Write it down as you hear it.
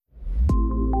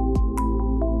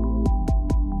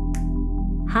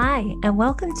Hi, and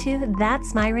welcome to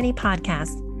That's Myrony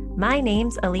podcast. My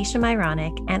name's Alicia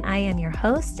Myronic, and I am your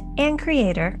host and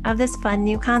creator of this fun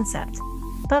new concept.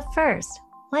 But first,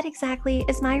 what exactly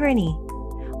is Myrony?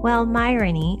 Well,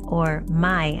 Myrony, or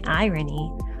my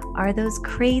irony, are those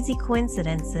crazy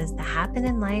coincidences that happen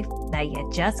in life that you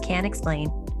just can't explain.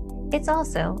 It's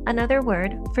also another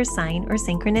word for sign or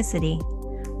synchronicity.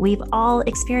 We've all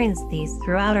experienced these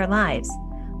throughout our lives.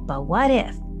 But what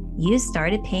if you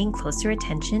started paying closer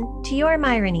attention to your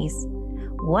Myronies?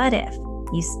 What if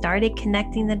you started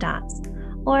connecting the dots,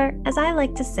 or as I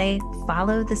like to say,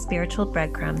 follow the spiritual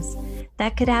breadcrumbs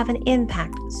that could have an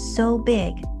impact so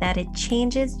big that it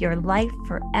changes your life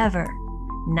forever,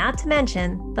 not to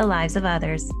mention the lives of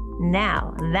others?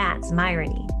 Now that's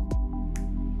Myrony.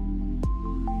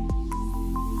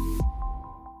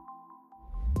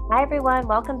 Hi everyone,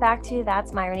 welcome back to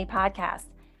That's Myrony podcast.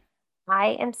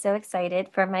 I am so excited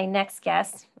for my next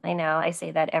guest. I know I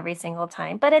say that every single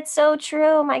time, but it's so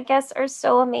true. My guests are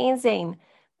so amazing.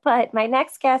 But my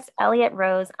next guest, Elliott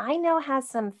Rose, I know has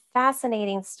some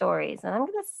fascinating stories, and I'm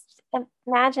going to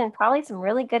imagine probably some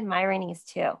really good Myronies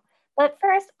too. But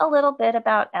first, a little bit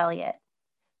about Elliott.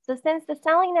 So since the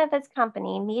selling of his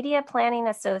company, Media Planning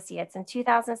Associates, in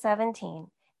 2017,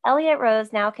 Elliott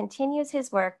Rose now continues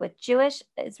his work with Jewish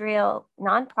Israel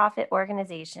nonprofit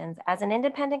organizations as an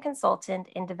independent consultant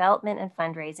in development and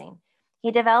fundraising.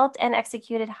 He developed and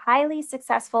executed highly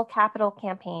successful capital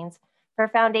campaigns for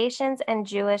foundations and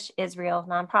Jewish Israel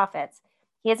nonprofits.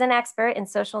 He is an expert in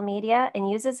social media and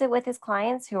uses it with his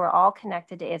clients who are all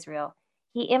connected to Israel.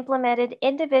 He implemented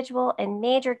individual and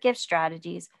major gift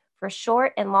strategies for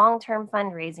short and long-term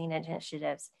fundraising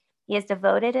initiatives. He has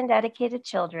devoted and dedicated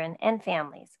children and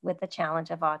families with the challenge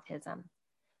of autism.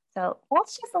 So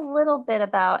that's just a little bit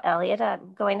about Elliott.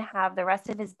 I'm going to have the rest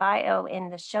of his bio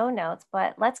in the show notes,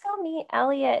 but let's go meet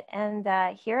Elliott and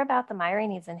hear about the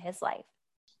Myronies in his life.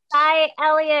 Hi,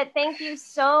 Elliott. Thank you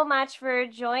so much for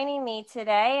joining me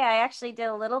today. I actually did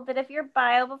a little bit of your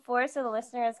bio before, so the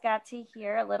listeners got to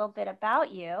hear a little bit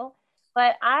about you.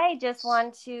 But I just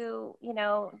want to,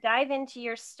 dive into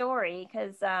your story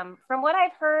because from what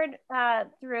I've heard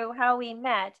through how we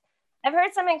met, I've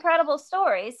heard some incredible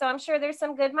stories. So I'm sure there's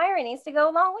some good Myronies to go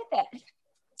along with it.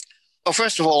 Well,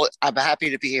 first of all, I'm happy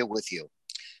to be here with you.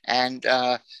 And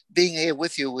being here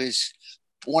with you is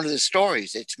one of the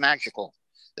stories. It's magical.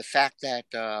 The fact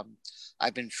that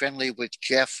I've been friendly with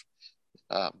Jeff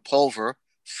Pulver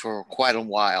for quite a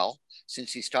while,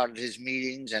 since he started his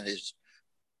meetings and his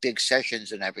big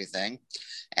sessions and everything.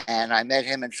 And I met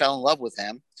him and fell in love with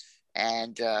him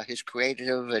and his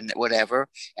creative and whatever.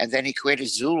 And then he created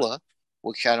Zula,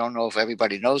 which I don't know if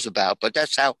everybody knows about, but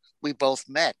that's how we both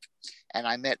met. And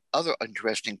I met other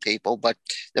interesting people. But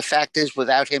the fact is,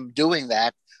 without him doing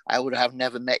that, I would have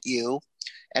never met you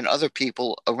and other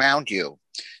people around you.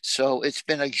 So it's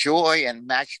been a joy and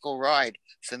magical ride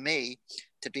for me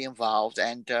to be involved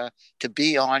and to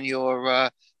be on your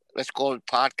let's call it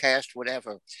podcast,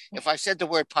 whatever. If I said the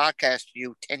word podcast to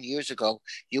you 10 years ago,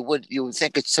 you would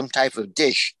think it's some type of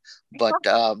dish, but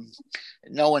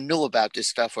no one knew about this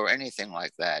stuff or anything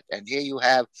like that. And here you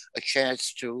have a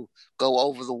chance to go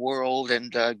over the world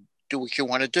and do what you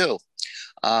want to do.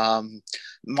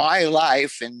 My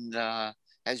life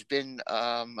has been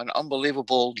an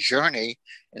unbelievable journey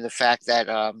in the fact that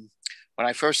when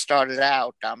I first started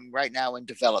out, I'm right now in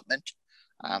development.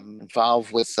 I'm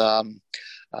involved with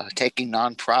taking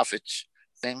nonprofits,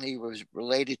 mainly was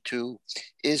related to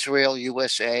Israel,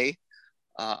 USA,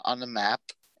 on the map,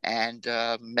 and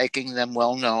making them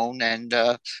well known and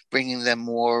bringing them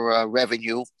more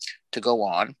revenue to go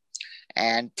on.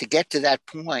 And to get to that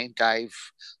point, I've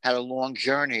had a long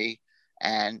journey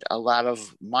and a lot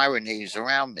of Myronies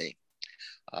around me.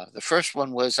 The first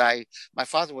one was my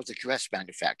father was a dress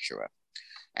manufacturer,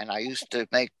 and I used to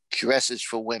make dresses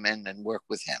for women and work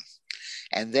with him.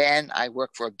 And then I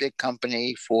worked for a big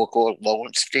company called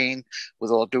Lowenstein,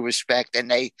 with all due respect, and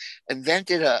they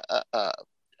invented a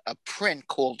print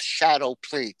called Shadow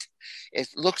Pleat. It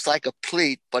looks like a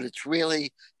pleat, but it's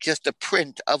really just a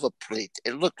print of a pleat.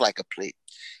 It looked like a pleat.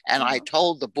 And I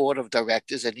told the board of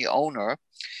directors and the owner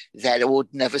that it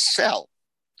would never sell.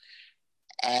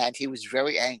 And he was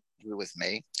very angry with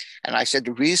me. And I said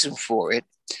the reason for it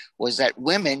was that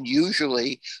women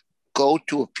usually go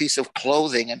to a piece of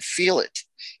clothing and feel it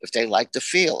if they like the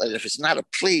feel. And if it's not a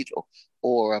pleat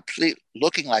or a pleat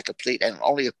looking like a pleat and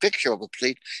only a picture of a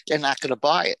pleat, they're not going to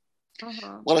buy it.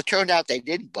 Well, it turned out they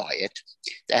didn't buy it.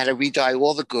 They had to re-dye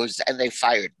all the goods and they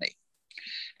fired me.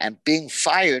 And being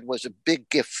fired was a big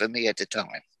gift for me at the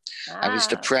time. I was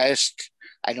depressed.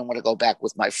 I didn't want to go back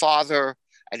with my father.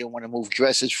 I didn't want to move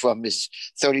dresses from his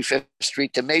 35th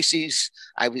Street to Macy's.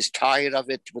 I was tired of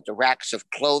it with the racks of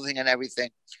clothing and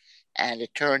everything. And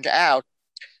it turned out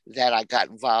that I got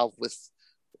involved with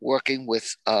working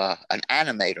with an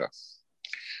animator,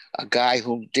 a guy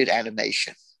who did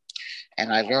animation.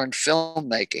 And I learned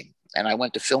filmmaking and I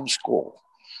went to film school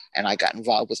and I got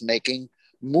involved with making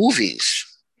movies.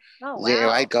 Oh, There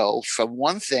I wow. go from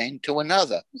one thing to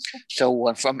another.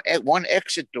 So from one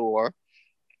exit door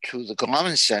to the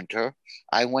Garment Center,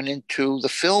 I went into the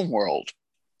film world,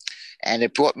 and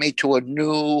it brought me to a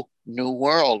new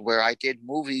world where I did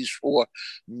movies for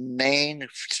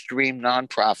mainstream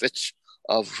nonprofits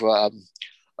of uh,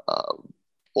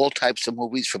 all types of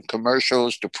movies, from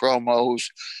commercials to promos.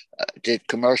 Did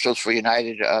commercials for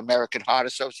United American Heart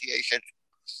Association.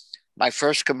 My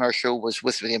first commercial was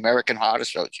with the American Heart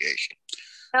Association,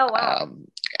 Oh, wow. um,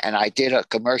 and I did a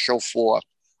commercial for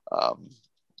um,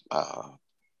 uh,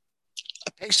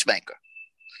 a pacemaker.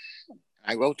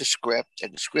 I wrote the script,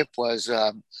 and the script was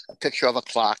a picture of a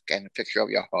clock and a picture of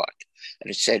your heart.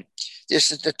 And it said,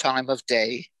 "This is the time of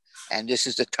day, and this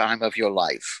is the time of your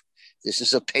life. This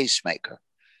is a pacemaker,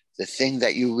 the thing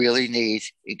that you really need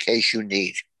in case you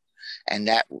need." And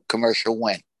that commercial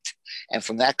went. And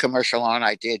from that commercial on,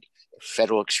 I did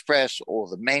Federal Express, all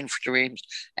the mainstreams,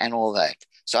 and all that.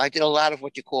 So I did a lot of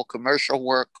what you call commercial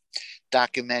work,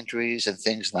 documentaries, and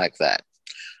things like that.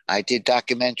 I did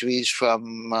documentaries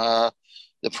from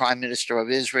the Prime Minister of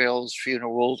Israel's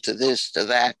funeral to this, to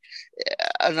that.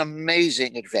 An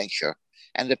amazing adventure.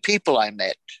 And the people I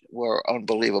met were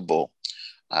unbelievable.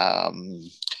 Um,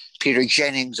 Peter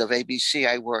Jennings of ABC,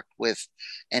 I worked with,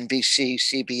 NBC,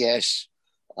 CBS.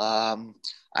 Um,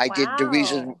 I did the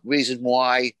Wow. reason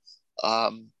why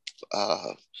um,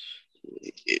 uh,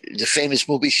 the famous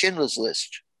movie Schindler's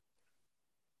List,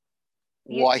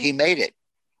 why he made it.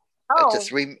 It's Oh,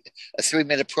 a 3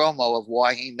 minute promo of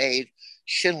why he made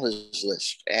Schindler's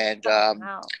List, and oh,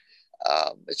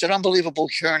 wow. it's an unbelievable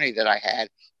journey that I had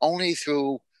only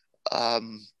through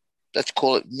um, let's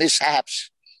call it mishaps,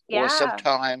 or Yeah.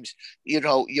 sometimes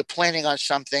you're planning on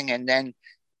something and then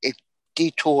it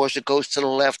detours, it goes to the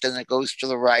left and it goes to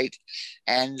the right,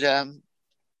 and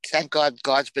thank God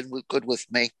God's been good with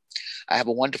me. I have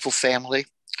a wonderful family.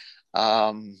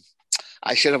 Um,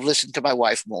 I should have listened to my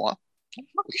wife more,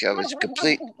 which I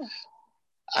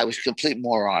was complete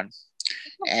moron,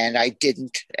 and I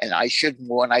didn't, and I should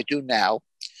more, and I do now Well,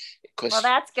 because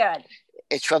that's good.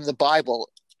 it's from the Bible.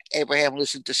 Abraham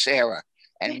listened to Sarah,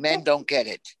 and men don't get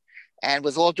it. And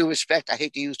with all due respect, I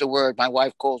hate to use the word. My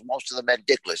wife calls most of the men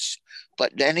dickless,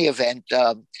 but in any event,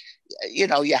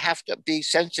 you have to be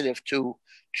sensitive to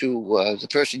the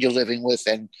person you're living with,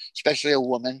 and especially a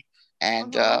woman.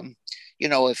 And Hmm.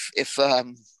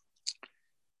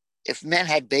 if men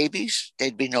had babies,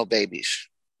 there'd be no babies.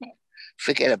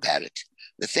 Forget about it.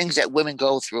 The things that women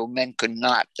go through, men could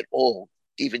not at all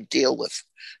even deal with,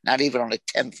 not even on a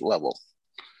 10th level,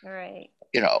 All right.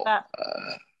 you know. Uh,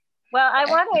 Uh, well,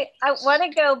 and I want to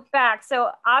go back.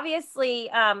 So obviously,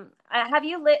 have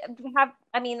you lit have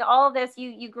I mean all of this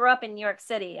you grew up in New York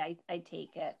City, I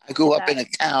take it. I grew Is up in that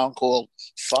a town called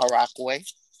Far Rockaway,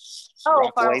 Oh,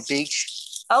 Rockaway far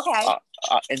Beach, okay.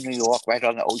 in New York, right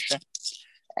on the ocean.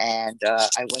 And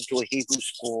I went to a Hebrew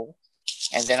school,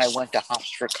 and then I went to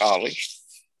Hofstra College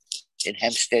in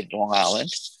Hempstead, Long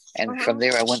Island. And from Hmm.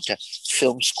 there, I went to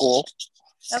film school.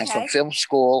 And from Okay. film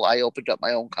school, I opened up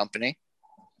my own company.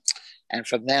 And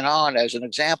from then on, as an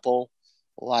example,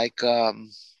 like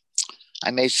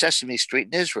I made Sesame Street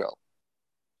in Israel.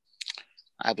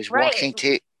 I was Right. watching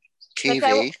Which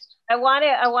TV. I want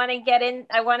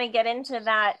to get into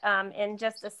that in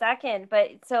just a second, but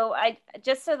so I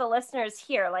just so the listeners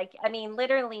here, like I mean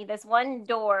literally this one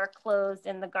door closed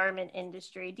in the garment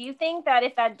industry. Do you think that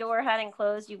if that door hadn't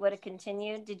closed you would have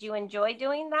continued? Did you enjoy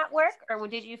doing that work, or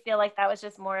did you feel like that was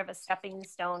just more of a stepping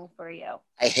stone for you?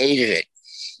 I hated it.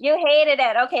 You hated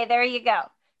it. Okay, there you go.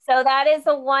 So that is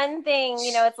the one thing,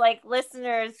 it's like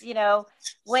listeners,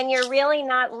 when you're really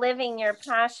not living your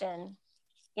passion,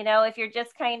 if you're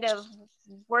just kind of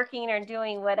working or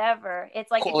doing whatever,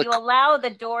 it's like if Call it you allow the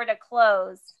door to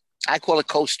close. I call it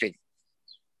coasting.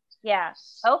 Yeah.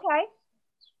 Okay.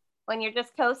 When you're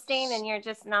just coasting and you're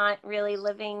just not really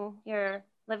living your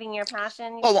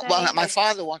passion, you Well, say? my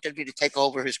father wanted me to take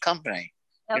over his company.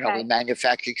 We Okay.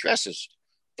 manufactured dresses,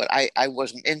 but I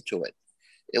wasn't into it.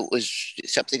 It was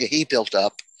something that he built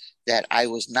up that I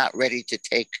was not ready to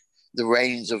take the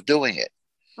reins of doing it.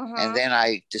 And Mm-hmm. then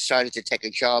I decided to take a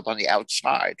job on the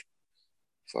outside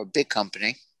for a big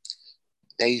company.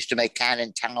 They used to make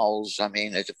Cannon towels. I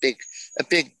mean, it's a big,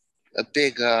 a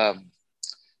big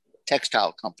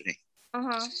textile company.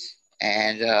 Mm-hmm.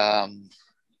 And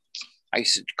I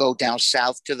used to go down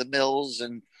south to the mills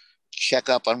and check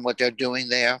up on what they're doing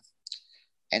there.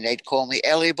 And they'd call me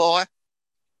Ellie boy,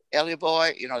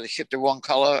 they shipped the wrong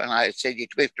color. And I said, you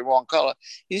picked the wrong color.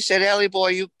 He said, Ellie boy,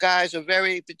 you guys are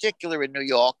very particular in New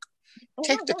York.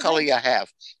 Take the color you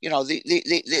have.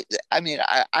 I mean,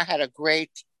 I had a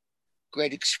great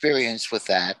experience with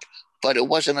that, but it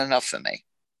wasn't enough for me.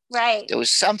 Right. There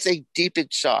was something deep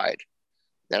inside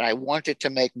that I wanted to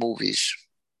make movies.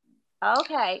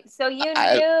 Okay. So you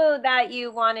I knew that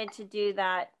you wanted to do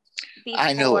that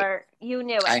I knew it. before you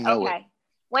knew it. I knew it. Okay. I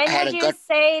When had would a you gut.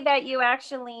 say that you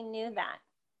actually knew that?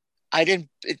 I didn't.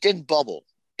 It didn't bubble.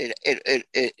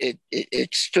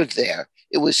 It stood there.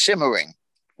 It was simmering,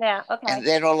 Yeah. Okay. and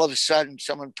then all of a sudden,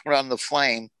 someone put on the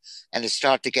flame, and it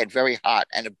started to get very hot,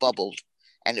 and it bubbled,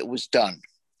 and it was done.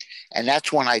 And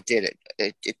that's when I did it.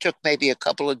 It took maybe a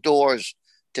couple of doors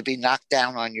to be knocked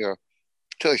down on your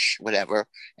tush, whatever,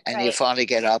 and you Right. finally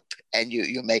get up and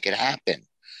you make it happen.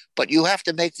 But you have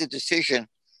to make the decision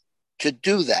to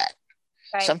do that.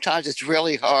 Right. Sometimes it's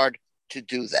really hard to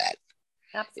do that.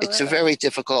 It's a Absolutely. very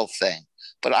difficult thing.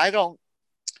 But I don't,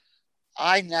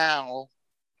 I now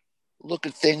look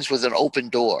at things with an open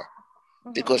door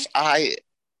Mm-hmm. because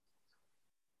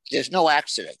there's no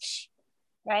accidents,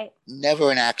 Right.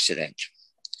 never an accident.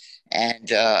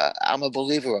 And I'm a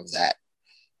believer of that.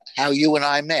 How you and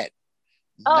I met,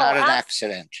 Oh, not an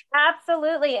accident.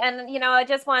 absolutely. And, I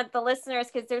just want the listeners,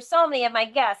 because there's so many of my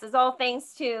guests, it's all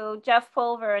thanks to Jeff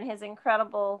Pulver and his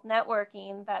incredible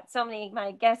networking that so many of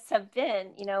my guests have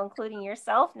been, including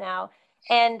yourself now.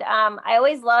 And I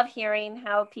always love hearing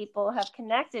how people have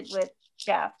connected with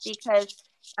Jeff, because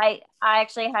I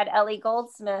actually had Ellie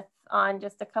Goldsmith on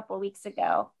just a couple weeks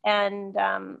ago, and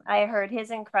I heard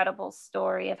his incredible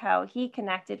story of how he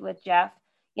connected with Jeff,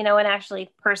 and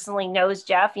actually personally knows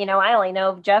Jeff. I only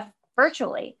know Jeff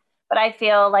virtually, but I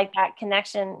feel like that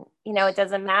connection, it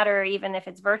doesn't matter, even if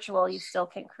it's virtual, you still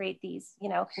can create these,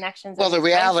 connections Well, and the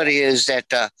these friendships. reality is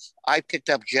that I picked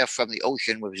up Jeff from the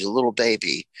ocean when he was a little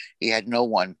baby. He had no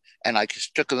one, and I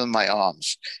just took him in my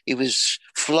arms. He was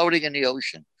floating in the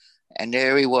ocean, and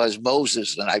there he was,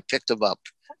 Moses, and I picked him up.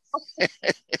 He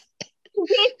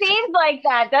seems like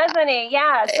that, doesn't he?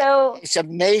 Yeah. So It's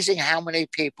amazing how many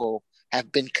people have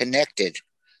been connected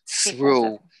because of,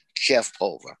 through Jeff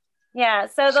Pulver. yeah.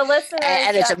 So the listeners,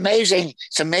 And it's amazing.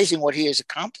 It's amazing what he has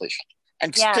accomplished,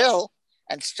 and yes.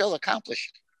 still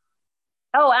accomplishing.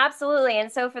 Oh, absolutely. And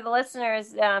so for the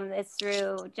listeners, it's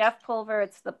through Jeff Pulver.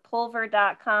 It's the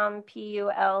pulver.com,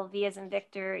 Pulv as in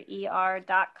Victor,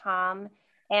 ER.com.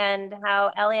 And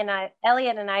how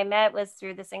Elliot and I met was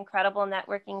through this incredible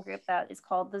networking group that is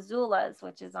called the Zulas,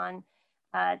 which is on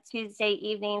Tuesday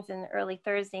evenings and early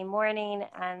Thursday morning.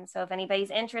 And so if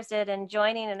anybody's interested in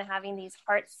joining and having these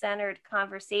heart-centered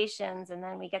conversations, and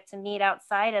then we get to meet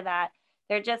outside of that,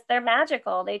 they're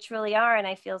magical. They truly are. And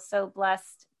I feel so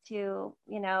blessed to,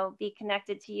 be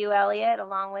connected to you, Elliot,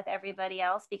 along with everybody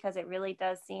else, because it really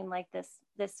does seem like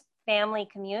this family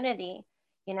community,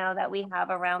 that we have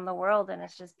around the world, and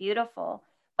it's just beautiful.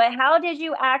 But how did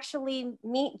you actually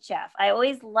meet Jeff? I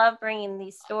always love bringing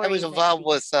these I was stories into involved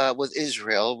these. with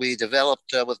Israel. We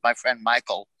developed with my friend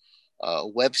Michael a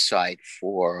website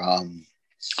for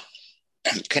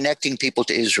connecting people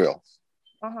to Israel.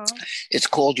 Uh-huh. It's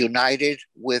called United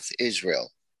with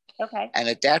Israel. Okay. And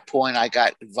at that point, I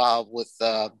got involved with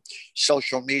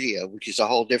social media, which is a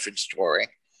whole different story.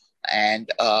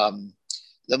 And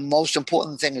the most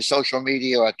important thing in social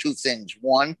media are two things.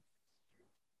 One,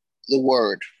 the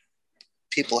word.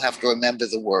 People have to remember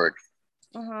the word.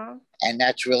 Uh-huh. And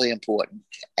that's really important.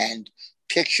 And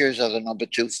pictures are the number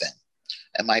two thing.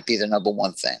 It might be the number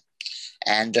one thing.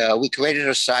 And we created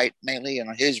a site mainly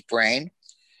on his brain.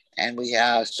 And we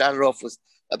started off with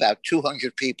about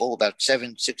 200 people about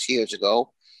 6 years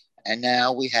ago. And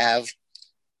now we have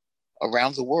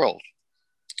around the world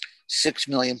 6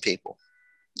 million people.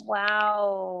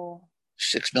 Wow.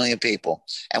 6 million people.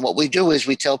 And what we do is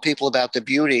we tell people about the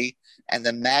beauty and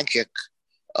the magic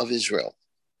of Israel.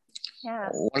 Yeah.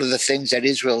 One of the things that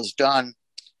Israel has done,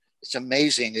 it's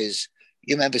amazing, is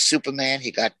you remember Superman?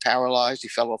 He got paralyzed, he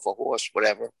fell off a horse,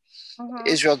 whatever. Uh-huh.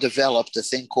 Israel developed a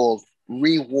thing called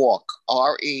Rewalk,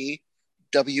 REWALK.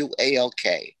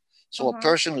 So a Uh-huh.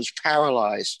 person who's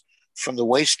paralyzed from the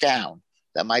waist down,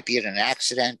 that might be in an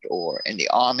accident or in the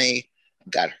army,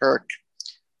 got hurt,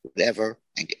 whatever,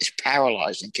 and is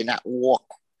paralyzed and cannot walk.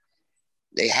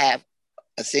 They have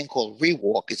a thing called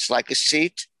Rewalk. It's like a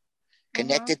seat Uh-huh.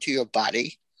 connected to your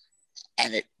body,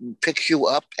 and it picks you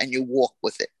up and you walk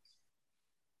with it.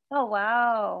 Oh,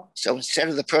 wow. So instead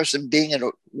of the person being in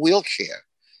a wheelchair,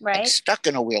 and Right. stuck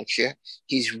in a wheelchair.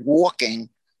 He's walking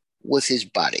with his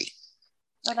body.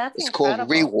 Oh, that's It's called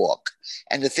incredible. rewalk.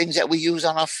 And the things that we use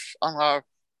on our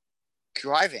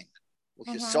driving, which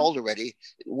is Mm-hmm. sold already,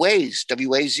 Waze,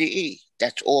 W-A-Z-E.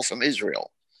 That's all from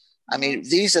Israel. I Mm-hmm. mean,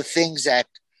 these are things that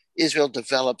Israel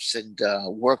develops and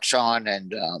works on,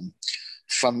 and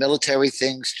from military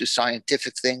things to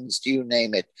scientific things, to you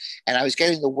name it. And I was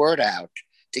getting the word out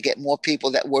to get more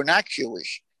people that were not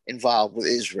Jewish involved with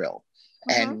Israel.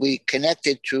 Mm-hmm. And we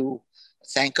connected to,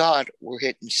 thank God, we're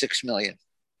hitting 6 million.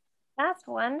 That's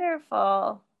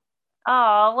wonderful.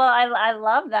 Oh, well, I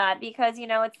love that because,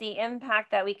 it's the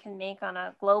impact that we can make on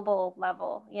a global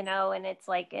level, and it's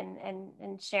like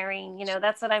and sharing,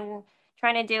 that's what I'm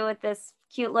trying to do with this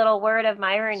cute little word of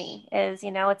Myrony is,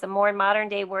 it's a more modern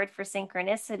day word for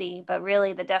synchronicity, but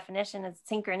really the definition is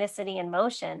synchronicity in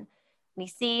motion. We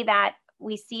see that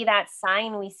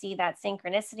sign, we see that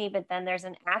synchronicity, but then there's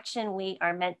an action we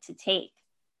are meant to take.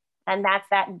 And that's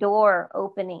that door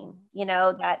opening,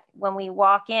 that when we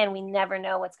walk in, we never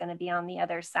know what's going to be on the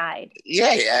other side.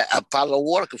 Yeah, yeah, a bottle of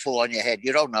water could fall on your head.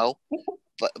 You don't know.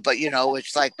 But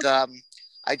it's like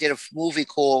I did a movie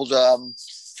called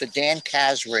for Dan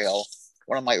Casrael,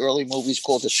 one of my early movies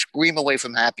called The Scream Away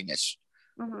from Happiness,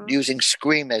 Mm-hmm. using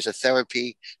scream as a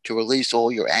therapy to release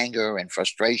all your anger and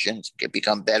frustrations, get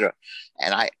become better.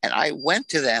 And I went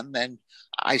to them and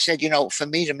I said, for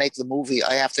me to make the movie,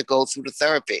 I have to go through the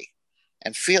therapy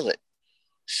and feel it.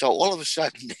 So all of a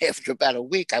sudden, after about a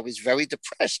week, I was very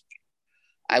depressed.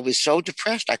 I was so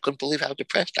depressed. I couldn't believe how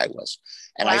depressed I was.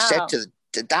 And I said Wow. to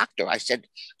the doctor, I said,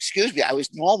 excuse me, I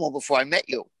was normal before I met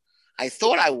you. I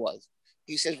thought I was.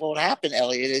 He says, well, what happened,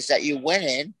 Elliot, is that you went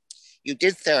in, you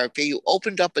did therapy, you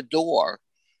opened up a door,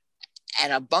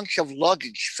 and a bunch of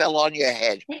luggage fell on your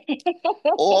head.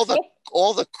 All the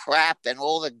all the crap and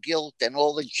all the guilt and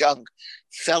all the junk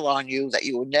fell on you that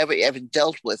you were never ever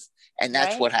dealt with. And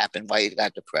that's Right. what happened why you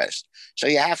got depressed. So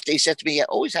he said to me, you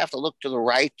always have to look to the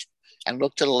right and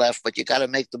look to the left, but you got to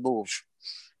make the move.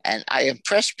 And I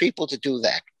impress people to do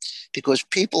that because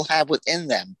people have within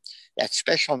them that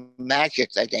special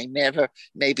magic that they never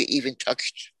maybe even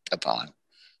touched upon,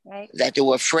 Right. that they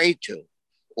were afraid to, Yep.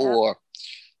 or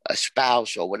a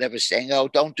spouse or whatever saying, oh,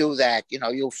 don't do that,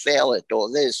 you'll fail it, or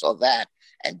this or that,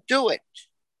 and do it.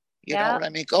 You know what Yep. I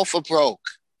mean? Go for broke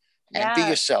and be Yes.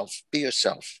 yourself. Be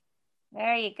yourself.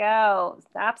 There you go.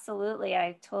 Absolutely.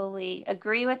 I totally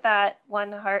agree with that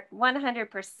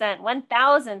 100%,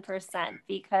 1000%,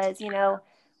 because,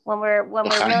 when we're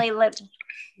really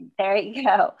there you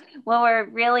go. When we're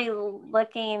really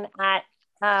looking at,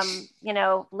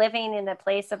 living in the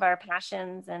place of our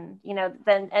passions and,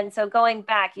 and so going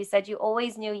back, you said you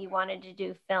always knew you wanted to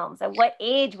do films. At what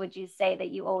age would you say that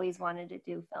you always wanted to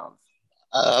do films?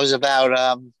 I was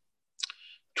about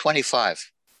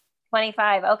 25.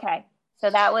 25. Okay. So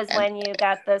that was And when you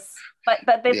got this, but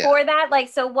yeah, before that, like,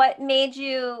 so what made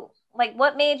you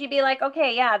be like,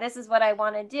 okay, yeah, this is what I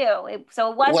want to do.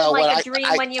 So it wasn't well, like when a I, dream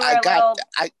I, when you were I a got,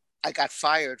 little, I got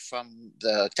fired from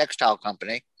the textile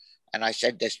company and I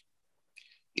said this,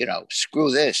 screw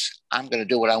this. I'm going to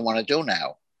do what I want to do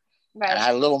now. And I right.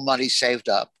 had a little money saved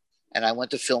up and I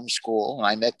went to film school and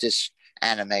I met this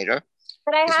animator.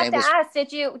 But I His have name to was, ask,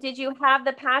 did you have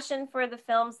the passion for the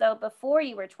films though before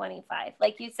you were 25?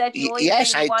 Like you said, you always knew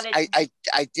yes, you wanted.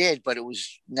 I did, but it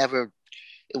was never,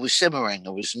 it was simmering.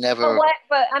 It was But never, what?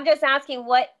 But I'm just asking,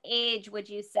 what age would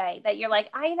you say that you're like,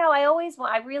 I know,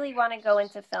 I really want to go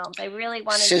into films. I really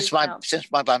want to do films.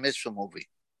 since my bar mitzvah movie.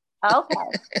 Okay.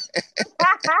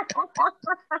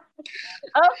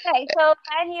 Okay, so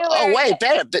then you Oh, were, way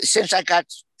better. But since I got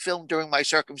filmed during my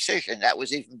circumcision, that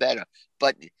was even better.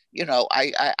 But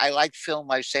I liked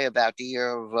film. I say about the year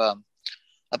of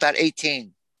about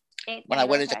 18 when I 18.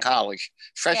 went into Okay. college. Yeah.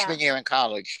 Freshman year in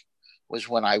college was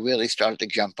when I really started to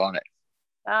jump on it.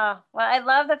 Oh, well, I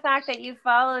love the fact that you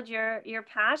followed your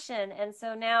passion. And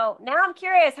so now I'm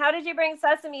curious, how did you bring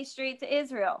Sesame Street to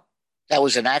Israel? That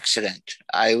was an accident.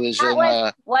 I was That in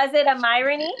was it a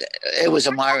Myrony? it was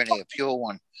a irony, a pure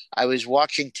one. I was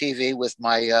watching TV with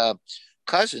my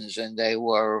cousins, and they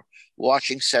were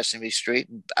watching Sesame Street.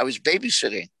 And I was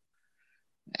babysitting,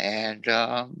 and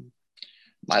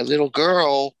my little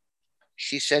girl,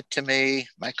 she said to me,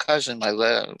 my cousin, my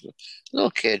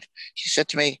little kid, she said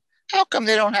to me, "How come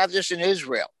they don't have this in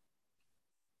Israel?"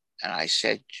 And I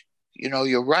said,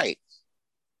 you're right."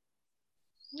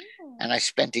 Hmm. And I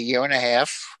spent a year and a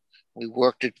half. We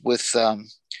worked it with a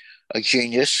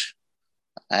genius,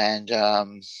 and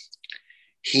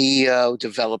he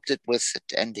developed it with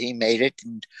it, and he made it,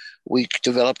 and we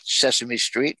developed Sesame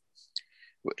Street.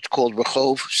 It's called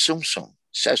Rehov Sum Sum.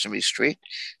 Sesame Street.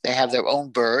 They have their own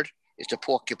bird. It's a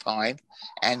porcupine,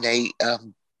 and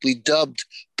we dubbed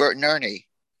Bert and Ernie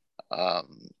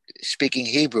um, speaking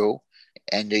Hebrew,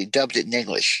 and they dubbed it in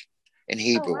English in Oh,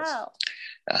 Hebrew, wow.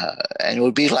 and it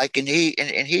would be like in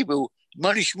Hebrew,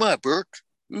 money shma Bert,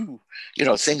 ooh,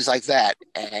 things like that,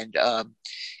 and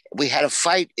we had to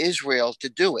fight Israel to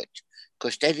do it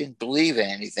because they didn't believe in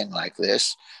anything like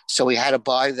this. So we had to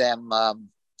buy them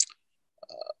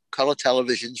color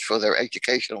televisions for their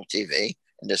educational TV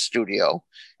in the studio.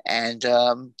 And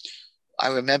I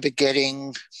remember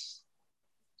getting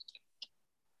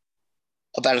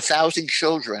about 1,000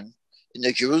 children in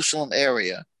the Jerusalem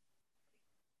area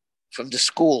from the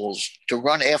schools to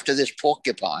run after this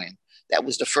porcupine. That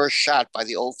was the first shot by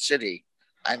the old city.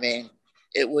 I mean,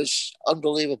 it was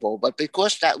unbelievable. But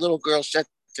because that little girl said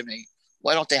to me,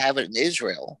 why don't they have it in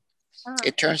Israel? Uh-huh.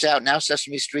 It turns out now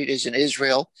Sesame Street is in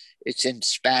Israel, it's in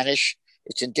Spanish,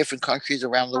 it's in different countries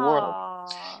around the world.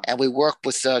 Oh. And we work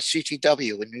with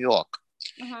CTW in New York.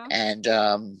 Uh-huh. And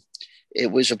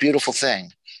it was a beautiful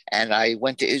thing. And I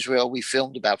went to Israel. We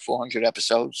filmed about 400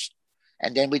 episodes.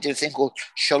 And then we did a thing called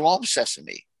Shalom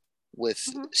Sesame with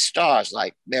Uh-huh. stars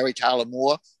like Mary Tyler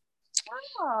Moore.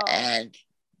 Oh. And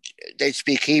they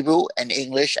speak Hebrew and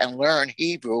English and learn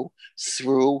Hebrew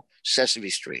through Sesame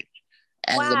Street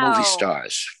and the movie Wow.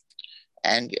 stars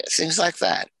and things like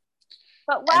that.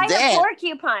 But And why a then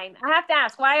porcupine? I have to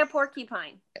ask, why a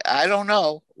porcupine? I don't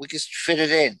know, we just fit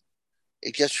it in.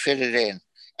 It just fit it in.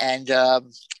 And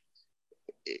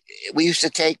we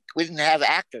didn't have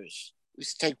actors. We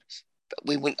used to take,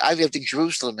 I lived in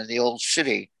Jerusalem in the old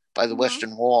city by the Uh-huh.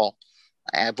 Western Wall.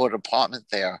 I bought an apartment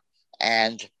there.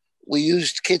 And we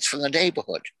used kids from the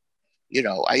neighborhood.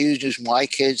 I used my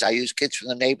kids. I used kids from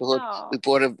the neighborhood. Oh. We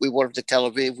brought them to Tel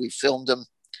Aviv. We filmed them.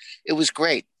 It was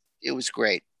great. It was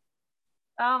great.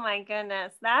 Oh my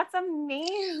goodness. That's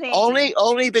amazing.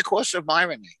 Only because of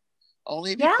irony.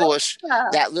 Only Yeah. because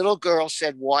that little girl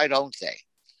said, "Why don't they?"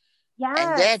 And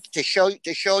Yes. then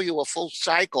to show you a full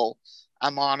cycle,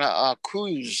 I'm on a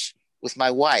cruise with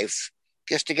my wife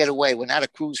just to get away. We're not a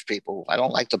cruise people. I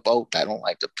don't like the boat. I don't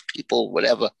like the people,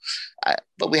 whatever.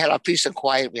 But we had our peace and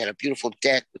quiet. We had a beautiful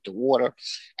deck with the water,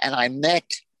 and I met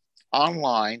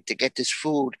online to get this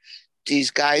food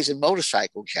these guys in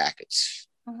motorcycle jackets,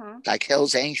 Uh-huh. like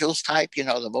Hell's Angels type,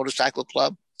 the motorcycle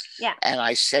club. Yeah. And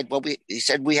I said, well, he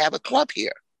said, we have a club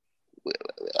here.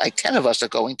 Like 10 of us are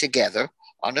going together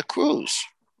on a cruise.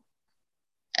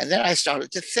 And then I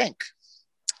started to think.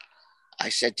 I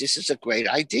said, this is a great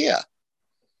idea.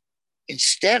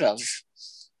 Instead of,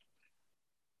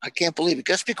 I can't believe it,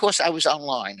 just because I was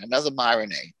online, another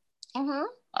Marinade. Uh-huh.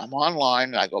 I'm online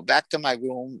and I go back to my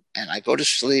room and I go to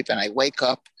sleep and I wake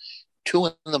up 2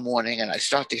 in the morning and I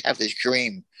start to have this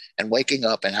dream and waking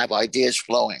up and have ideas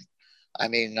flowing. I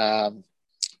mean, I'm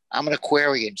an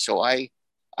Aquarian, so I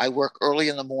work early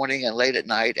in the morning and late at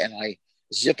night and I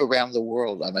zip around the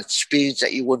world. I'm at speeds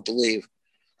that you wouldn't believe.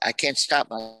 I can't stop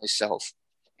myself.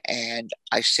 And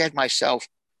I said myself,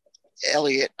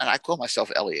 Elliot, and I call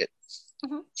myself Elliot,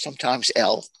 Uh-huh. sometimes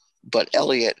L, but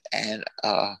Elliot. And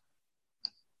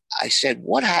I said,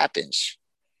 what happens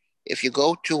if you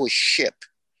go to a ship,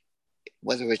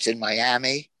 whether it's in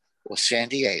Miami or San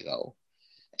Diego,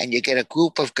 and you get a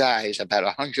group of guys, about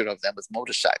 100 of them with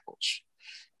motorcycles,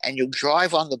 and you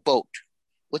drive on the boat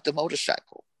with the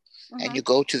motorcycle, and Uh-huh. you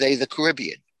go to the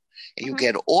Caribbean, and you Uh-huh.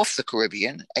 get off the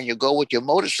Caribbean, and you go with your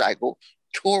motorcycle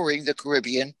touring the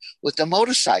Caribbean with the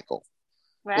motorcycle,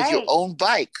 with your Right. own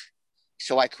bike.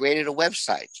 So I created a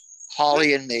website,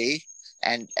 Holly and me,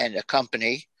 and a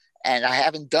company. And I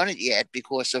haven't done it yet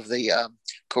because of the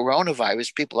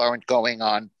coronavirus. People aren't going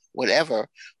on whatever.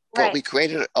 But Right. we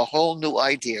created a whole new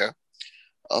idea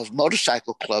of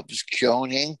motorcycle clubs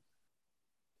joining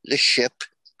the ship,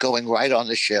 going right on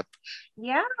the ship.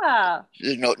 Yeah.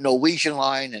 The Norwegian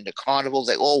line and the Carnival,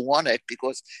 they all want it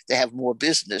because they have more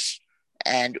business.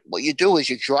 And what you do is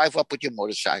you drive up with your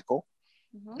motorcycle,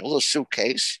 Uh-huh. a little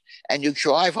suitcase, and you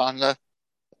drive on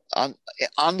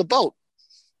on the boat,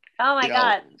 Oh my you know,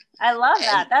 God. I love and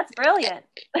that. That's brilliant.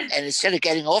 and instead of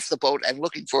getting off the boat and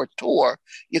looking for a tour,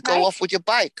 you go Right. off with your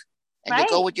bike and you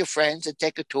go Right. with your friends and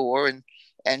take a tour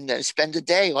and spend a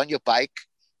day on your bike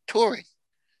touring.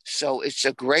 So it's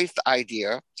a great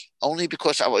idea, only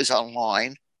because I was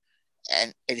online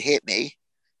and it hit me,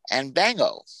 and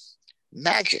bango,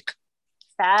 magic.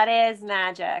 That is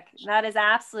magic. That is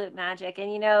absolute magic.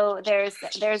 And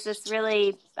there's this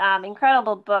really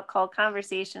incredible book called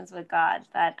Conversations with God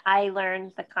that I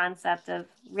learned the concept of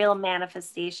real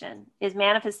manifestation. Is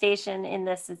manifestation in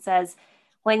this? It says,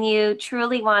 when you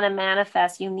truly want to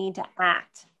manifest, you need to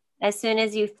act. As soon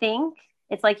as you think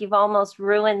it's like you've almost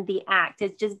ruined the act.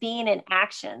 It's just being in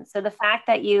action. So the fact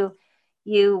that you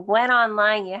went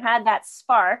online, you had that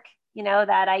spark,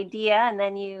 that idea, and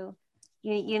then you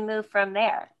move from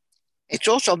there. It's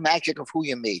also magic of who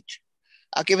you meet.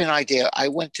 I'll give you an idea.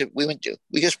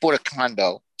 We just bought a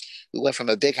condo. We went from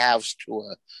a big house to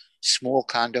a small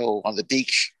condo on the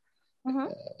beach.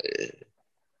 Mm-hmm.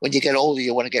 When you get older,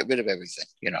 you want to get rid of everything.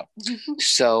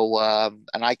 So,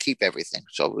 and I keep everything.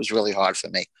 So it was really hard for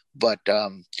me. But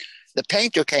the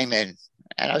painter came in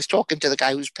and I was talking to the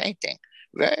guy who's painting.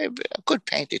 Very a good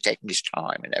painter, taking his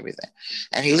time and everything.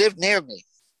 And he lived near me.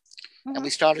 And we Mm-hmm.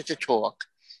 started to talk.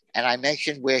 And I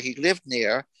mentioned where he lived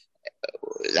near,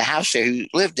 the house that he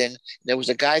lived in. There was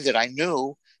a guy that I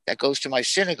knew that goes to my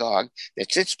synagogue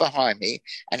that sits behind me,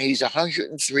 and he's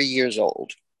 103 years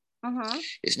old. Mm-hmm.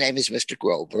 His name is Mr.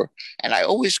 Grover, and I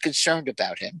always concerned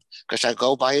about him because I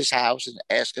go by his house and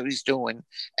ask him what he's doing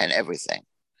and everything.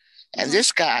 And Mm-hmm.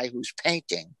 this guy who's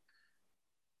painting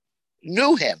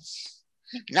knew him.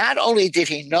 Not only did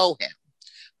he know him,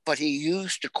 but he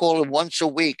used to call him once a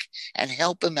week and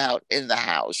help him out in the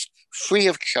house free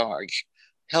of charge,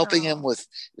 helping him Oh. with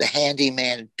the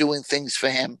handyman, doing things for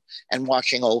him and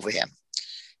watching over him.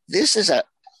 This is a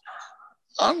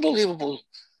unbelievable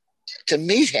to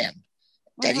meet him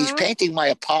that he's Mm-hmm. painting my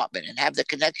apartment and have the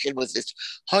connection with this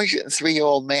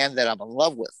 103-year-old man that I'm in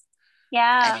love with, and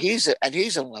Yeah.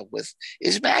 he's in love with,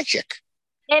 is magic.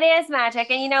 It is magic.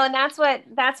 And and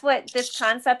that's what this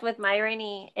concept with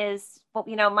Myrony is. Well,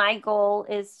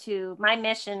 my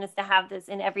mission is to have this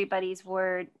in everybody's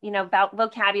word, about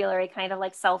vocabulary, kind of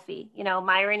like selfie.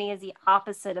 Myrony is the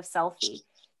opposite of selfie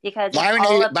because it's all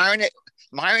Myron, of Myron,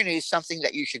 Myron is something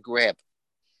that you should grab.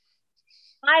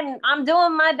 I'm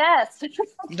doing my best.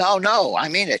 No, no, I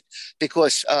mean it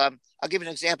because I'll give you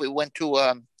an example. We went to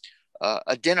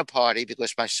a dinner party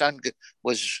because my son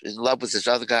was in love with this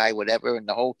other guy, whatever, and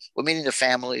we're meeting the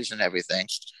families and everything.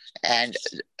 And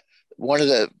one of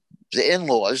the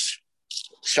in-laws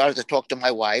started to talk to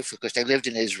my wife because they lived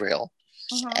in Israel,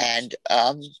 Hmm. and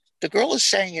the girl is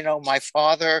saying, my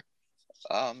father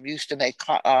used to make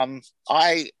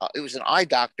eye. It was an eye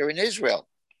doctor in Israel,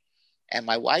 and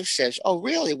my wife says, "Oh,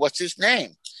 really? What's his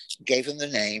name?" Gave him the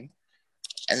name,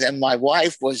 and then my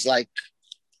wife was like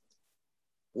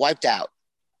wiped out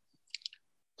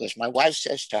because my wife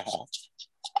says to her,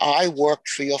 "I worked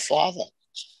for your father.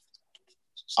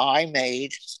 I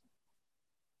made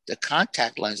the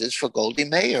contact lenses for Goldie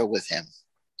Mayer with him."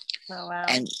 Oh wow.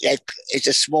 And it's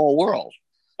a small world.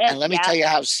 And let me Yeah, tell you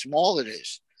how small it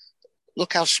is.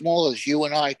 Look how small it is you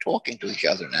and I talking to each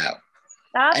other now.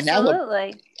 And now we're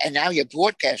absolutely. and now you're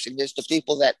broadcasting this to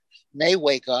people that may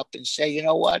wake up and say, you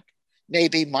know what?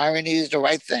 Maybe Myron is the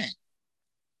right thing.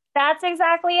 That's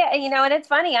exactly it. And it's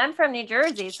funny. I'm from New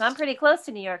Jersey, so I'm pretty close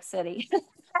to New York City.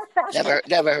 Never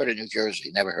heard of New Jersey.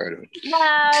 Never heard of it.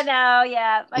 No, no,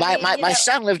 yeah. I My, mean, my, my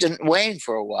son lived in Wayne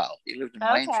for a while. He lived in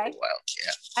Wayne for a okay. while.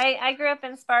 Yeah. I grew up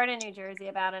in Sparta, New Jersey,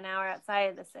 about an hour outside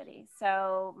of the city.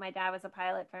 So my dad was a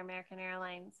pilot for American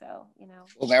Airlines. So.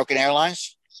 American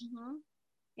Airlines. Hmm.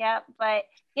 Yeah, but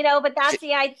that's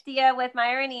the idea with my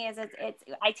irony is it's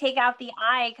I take out the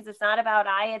I because it's not about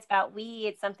I, it's about we.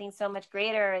 It's something so much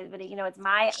greater. But it's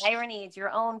my irony. It's your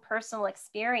own personal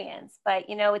experience. But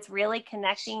it's really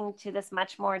connecting to this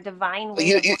much more divine But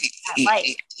way of looking at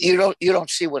life. you don't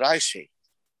see what I see.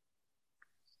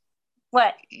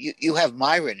 What? You have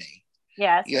Myrony.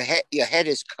 Yes, Your head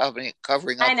is covering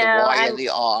I up know. the Y and the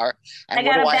R. I And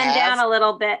what do gotta I bend down have? a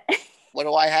little bit. What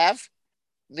do I have?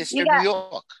 You Mr. New got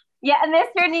York Yeah,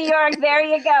 Mr. New York. There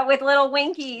you go with little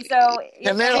Winky. So in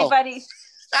the middle. everybody,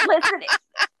 listen.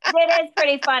 It is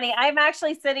pretty funny. I'm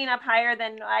actually sitting up higher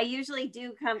than I usually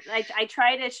do. I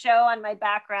try to show on my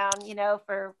background,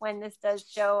 for when this does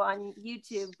show on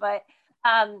YouTube. But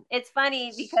it's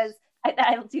funny because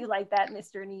I do like that,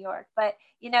 Mr. New York. But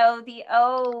the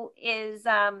O is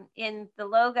in the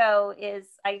logo is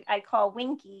I call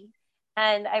Winky,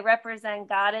 and I represent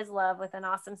God is love with an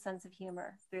awesome sense of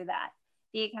humor through that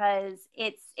because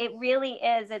it really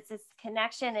is it's this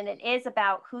connection and it is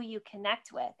about who you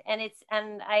connect with and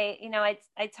I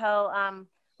tell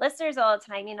listeners all the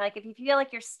time like if you feel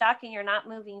like you're stuck and you're not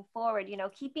moving forward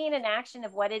keep being in action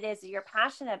of what it is that you're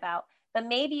passionate about but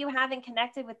maybe you haven't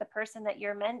connected with the person that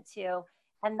you're meant to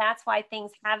and that's why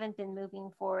things haven't been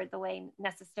moving forward the way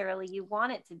necessarily you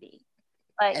want it to be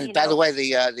but And by the way,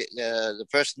 the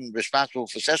person responsible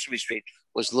for Sesame Street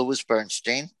was Louis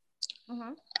Bernstein,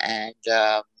 mm-hmm. and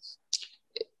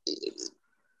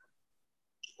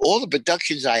all the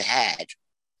productions I had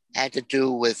to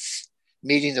do with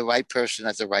meeting the right person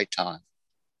at the right time.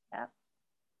 Yeah,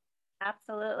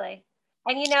 absolutely.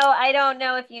 And I don't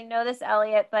know if you know this,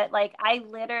 Elliot, but like I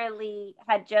literally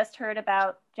had just heard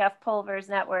about Jeff Pulver's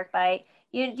network by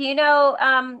you. Do you know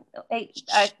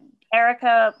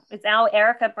Erica? It's now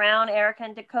Erica Brown, Erica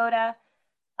and Dakota.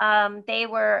 They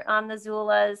were on the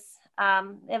Zulas.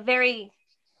 A very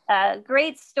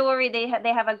great story. They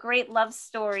have a great love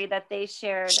story that they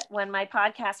shared when my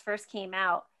podcast first came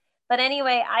out. But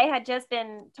anyway, I had just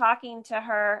been talking to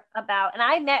her about, and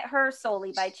I met her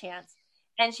solely by chance.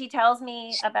 And she tells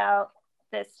me about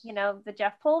this, the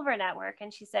Jeff Pulver Network,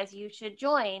 and she says you should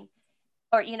join.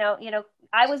 Or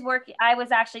I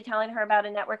was actually telling her about a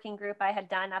networking group I had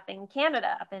done up in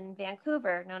Canada, up in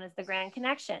Vancouver, known as the Grand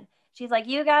Connection. She's like,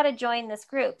 you got to join this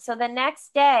group. So the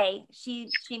next day she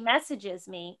messages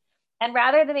me, and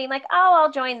rather than being like, oh,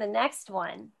 I'll join the next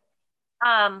one,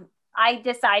 I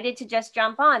decided to just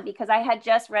jump on because I had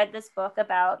just read this book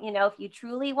about, if you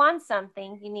truly want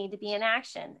something, you need to be in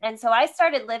action. And so I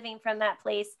started living from that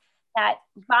place that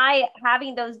by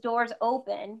having those doors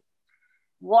open,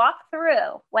 walk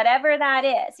through whatever that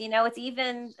is. It's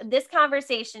even this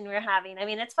conversation we're having. I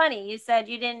mean, it's funny. You said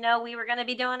you didn't know we were going to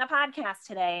be doing a podcast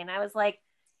today. And I was like,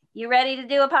 you ready to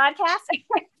do a podcast?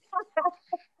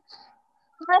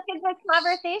 Look at this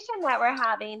conversation that we're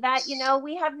having that,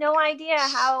 we have no idea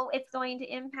how it's going to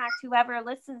impact whoever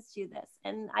listens to this.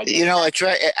 And I just, It's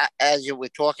right. As you were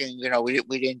talking,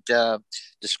 we didn't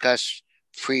discuss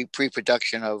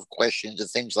pre-production of questions and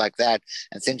things like that,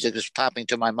 and things that just popping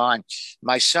to my mind.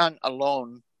 My son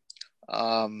alone,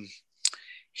 um,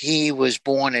 he was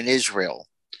born in Israel,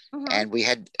 and we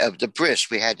had the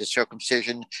bris, we had the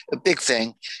circumcision, a big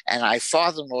thing. And my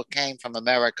father-in-law came from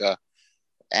America,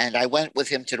 and I went with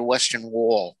him to the Western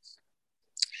Wall.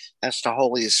 That's the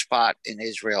holiest spot in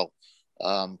Israel,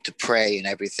 to pray and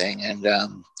everything. And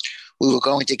we were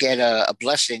going to get a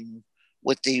blessing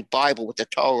with the Bible, with the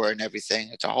Torah and everything.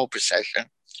 It's a whole procession.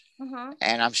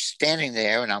 And I'm standing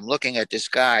there and I'm looking at this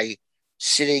guy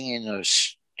sitting in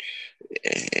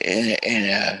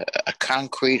a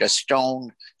concrete, a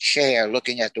stone chair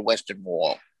looking at the Western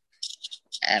Wall.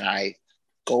 And I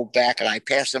go back and I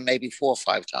pass him maybe 4 or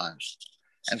 5 times.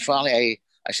 And finally,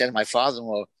 I said to my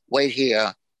father-in-law, wait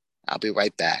here. I'll be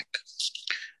right back.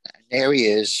 And there he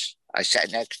is. I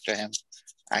sat next to him.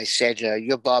 I said,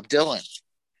 you're Bob Dylan.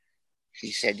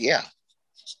 He said, yeah.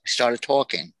 We started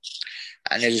talking.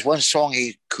 And there's one song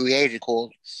he created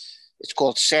it's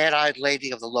called Sad-Eyed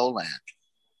Lady of the Lowland,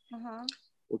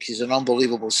 which is an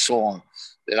unbelievable song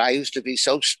that I used to be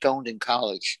so stoned in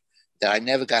college that I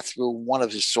never got through one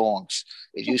of his songs.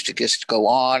 It used to just go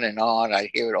on and on. I'd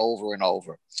hear it over and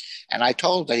over. And I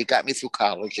told him that he got me through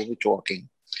college and we're talking.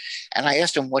 And I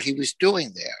asked him what he was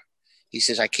doing there. He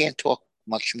says, I can't talk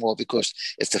much more because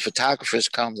if the photographers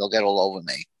come, they'll get all over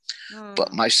me.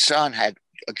 But my son had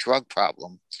a drug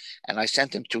problem, and I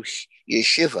sent him to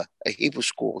yeshiva, a Hebrew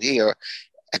school here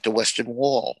at the Western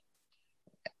Wall.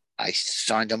 I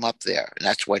signed him up there, and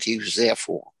that's what he was there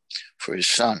for his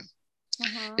son.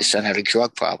 His son had a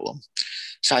drug problem.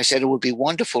 So I said, it would be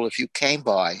wonderful if you came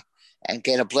by and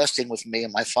get a blessing with me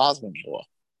and my father-in-law,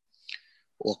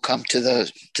 or come to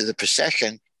the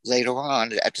procession later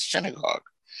on at the synagogue.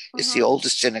 It's the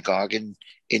oldest synagogue in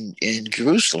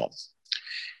Jerusalem.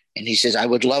 And he says, I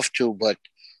would love to, but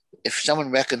if someone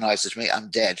recognizes me, I'm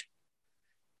dead.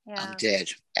 Yeah. I'm dead.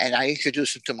 And I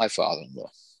introduced him to my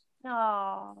father-in-law.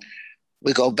 Oh.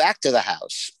 We go back to the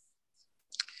house.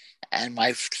 And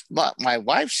my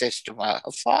wife says to her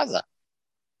father,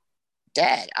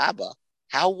 Dad, Abba,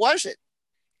 how was it?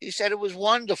 He said, it was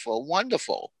wonderful,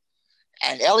 wonderful.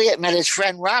 And Elliot met his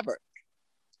friend Robert.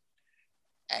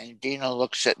 And Dina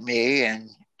looks at me and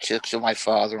looks to my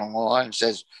father-in-law and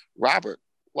says, Robert.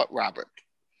 What Robert?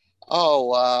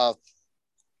 Oh,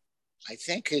 I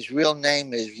think his real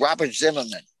name is Robert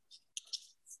Zimmerman.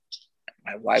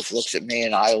 My wife looks at me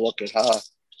and I look at her.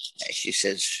 And she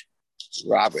says,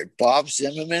 Robert, Bob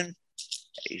Zimmerman?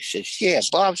 He says, yeah,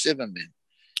 Bob Zimmerman.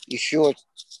 You sure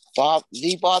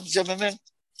the Bob Zimmerman?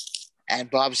 And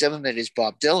Bob Zimmerman is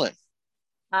Bob Dylan.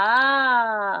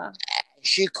 Ah.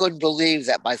 She couldn't believe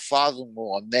that my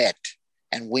father-in-law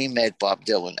and we met Bob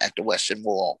Dylan at the Western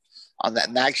Wall on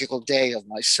that magical day of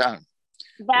my son.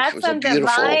 That's some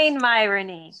divine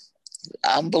irony.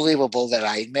 Unbelievable that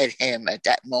I met him at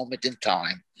that moment in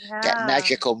time, that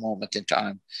magical moment in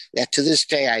time, that to this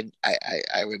day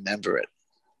I remember it.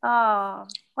 Oh,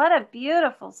 what a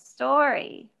beautiful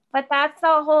story. But that's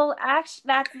the whole action,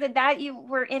 that you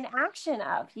were in action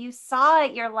of. You saw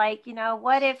it, you're like,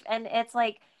 what if, and it's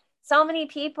like, so many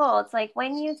people, it's like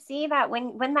when you see that,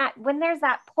 when there's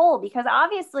that pull, because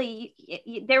obviously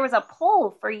there was a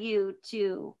pull for you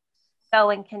to go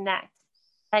and connect.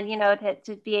 and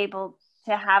to be able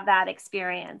to have that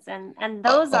experience. And Oh,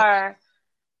 those oh, are,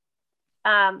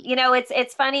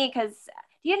 it's funny because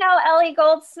do you know Ellie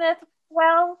Goldsmith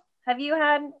well? Have you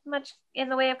had much in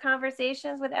the way of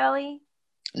conversations with Ellie?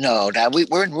 no, now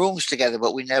we're in rooms together,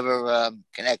 but we never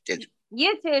connected.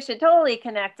 You two should totally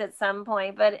connect at some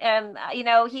point. But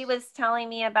he was telling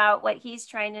me about what he's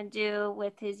trying to do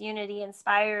with his Unity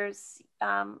Inspires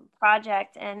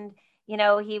project, and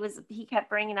he kept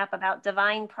bringing up about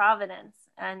divine providence,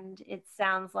 and it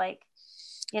sounds like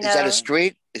you Is that a know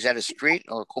street? Is that a street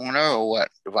or a corner or what?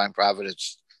 Divine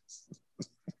Providence.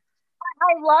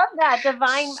 I love that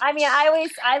divine. I mean,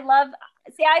 I love.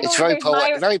 See, I It's believe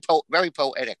there's my very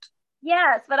poetic.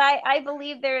 yes, but I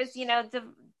believe there's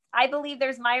I believe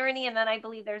there's irony, and then I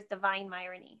believe there's divine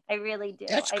irony. I really do.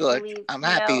 That's I good. believe I'm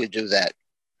happy you do that.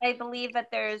 I believe that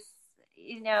there's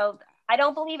I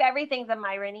don't believe everything's a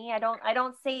irony. I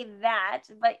don't say that,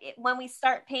 but when we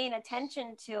start paying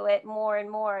attention to it more and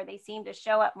more, they seem to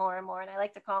show up more and more. And I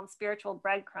like to call them spiritual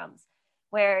breadcrumbs,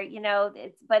 where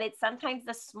it's sometimes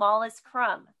the smallest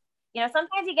crumb.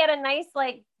 Sometimes you get a nice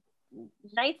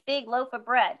big loaf of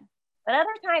bread, but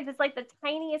other times it's like the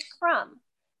tiniest crumb.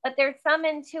 But there's some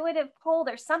intuitive pull.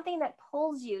 There's something that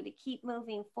pulls you to keep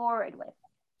moving forward with.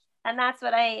 And that's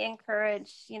what I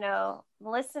encourage,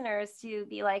 listeners to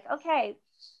be like, okay,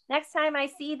 next time I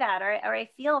see that or I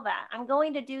feel that, I'm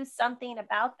going to do something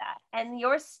about that. And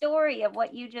your story of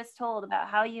what you just told about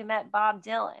how you met Bob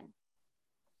Dylan,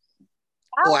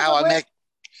 that Or was a how I little, met,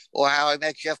 or how I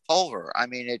met Jeff Pulver. I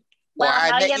mean it. Or well, how I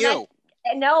how met you met. you.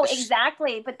 No,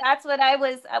 exactly. But that's what I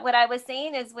was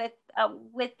saying is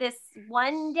with this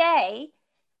one day,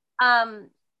 um,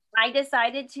 I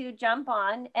decided to jump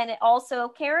on, and also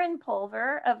Karen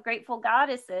Pulver of Grateful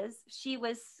Goddesses. She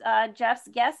was Jeff's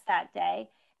guest that day,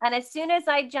 and as soon as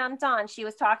I jumped on, she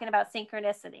was talking about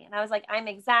synchronicity, and I was like, I'm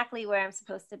exactly where I'm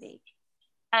supposed to be,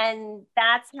 and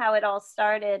that's how it all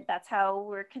started. That's how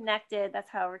we're connected. That's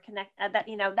how we're connected.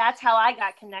 That's how I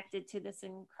got connected to this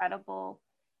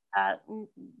uh,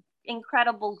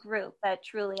 incredible group that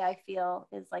truly I feel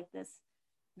is like this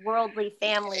worldly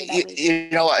family that we.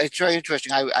 It's very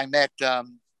interesting. I met.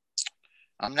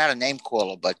 I'm not a name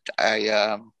caller, but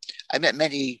I met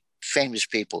many famous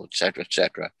people, et cetera, et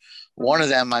cetera. One of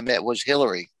them I met was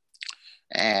Hillary,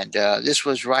 and this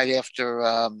was right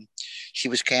after she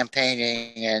was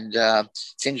campaigning, and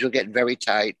things were getting very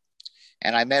tight.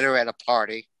 And I met her at a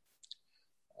party,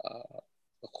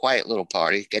 a quiet little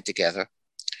party, get together,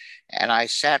 and I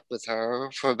sat with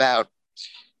her for about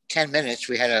 10 minutes.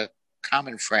 We had a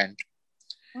common friend,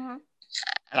 Mm-hmm.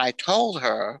 and I told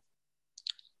her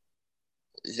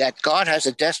that God has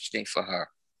a destiny for her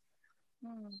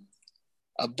Mm.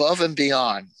 above and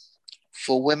beyond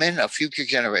for women of future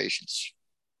generations.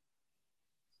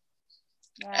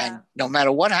 Yeah. And no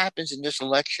matter what happens in this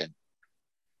election,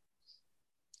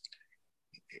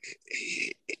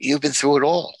 you've been through it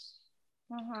all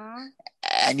Mm-hmm.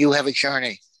 and you have a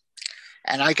journey.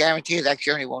 And I guarantee you that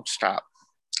journey won't stop.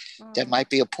 There Mm. might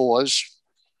be a pause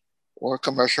or a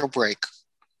commercial break,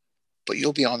 but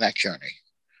you'll be on that journey.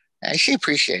 And she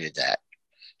appreciated that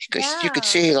because you could Yeah.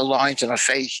 see the lines in her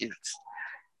face.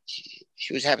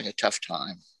 She was having a tough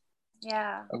time,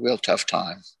 Yeah. a real tough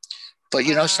time. But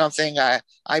you know Wow. something?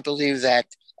 I believe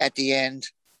that at the end,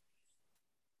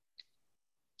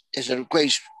 there's a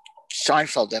great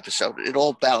Seinfeld episode. It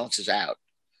all balances out.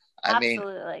 I mean,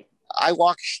 Absolutely. I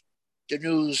watch the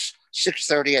news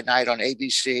 6:30 at night on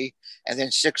ABC and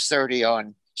then 6:30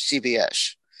 on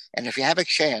CBS. And if you have a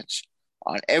chance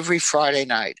on every Friday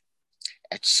night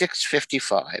at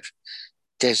 6:55,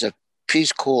 there's a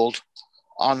piece called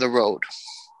On the Road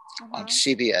on Mm-hmm.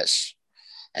 CBS.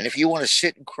 And if you want to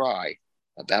sit and cry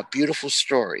about beautiful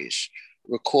stories,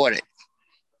 record it.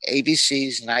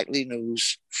 ABC's nightly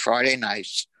news Friday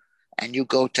nights, and you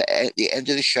go to the end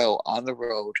of the show On the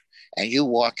Road, and you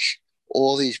watch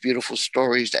all these beautiful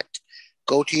stories that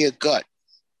go to your gut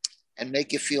and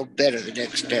make you feel better the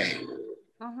next day.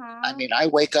 I Mm-hmm. mean, I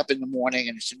wake up in the morning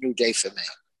and it's a new day for me.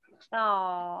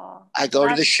 Oh, I go to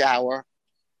that's the shower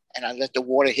and I let the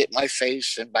water hit my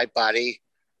face and my body,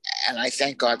 and I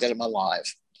thank God that I'm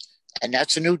alive. And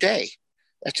that's a new day.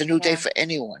 That's a new day yeah. for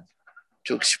anyone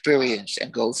to experience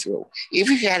and go through.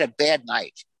 Even if you had a bad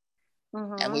night, and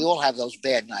we Mm-hmm. all have those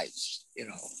bad nights,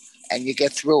 and you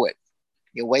get through it.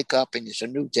 You wake up and it's a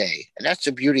new day. And that's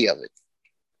the beauty of it.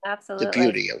 The Absolutely.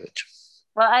 beauty of it.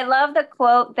 Well, I love the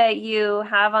quote that you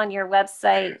have on your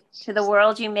website. To the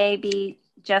world, you may be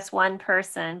just one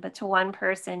person, but to one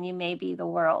person, you may be the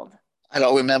world. I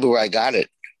don't remember where I got it.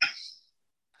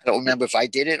 I don't remember if I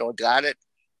did it or got it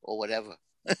or whatever.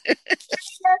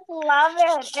 Just love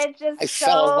it. It's I just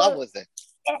fell in love so, with it.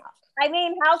 I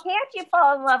mean, how can't you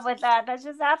fall in love with that? That's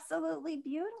just absolutely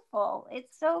beautiful.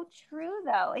 It's so true,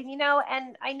 though. And,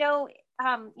 and I know,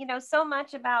 so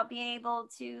much about being able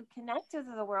to connect with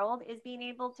the world is being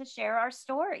able to share our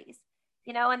stories,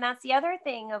 and that's the other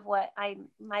thing of what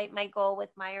my goal with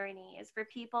Myrony is for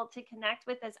people to connect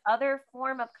with this other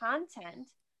form of content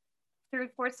through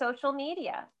for social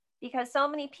media, because so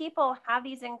many people have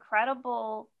these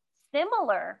incredible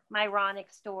similar Myronic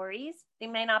stories. They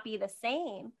may not be the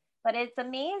same, but it's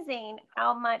amazing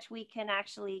how much we can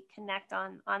actually connect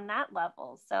on that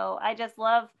level. So I just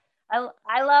love,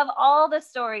 I love all the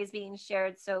stories being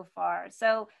shared so far.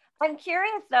 So I'm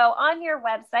curious though, on your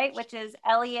website, which is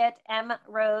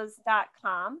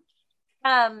elliottmrose.com,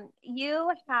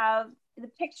 you have the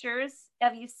pictures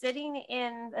of you sitting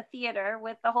in the theater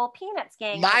with the whole Peanuts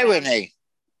gang around you. Myrony,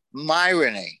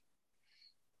 Myrony.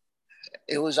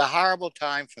 It was a horrible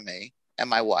time for me and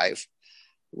my wife.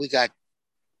 We got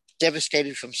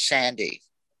devastated from Sandy.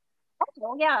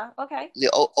 Oh yeah, okay. The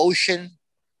ocean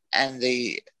and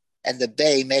the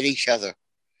bay met each other,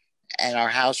 and our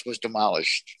house was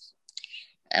demolished,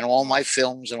 and all my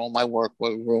films and all my work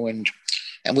were ruined,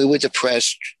 and we were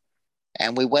depressed.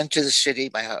 And we went to the city.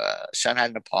 My son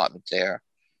had an apartment there,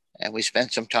 and we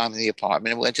spent some time in the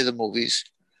apartment and went to the movies.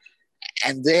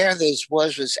 And there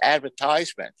was this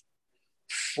advertisement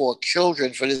for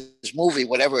children for this movie,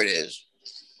 whatever it is,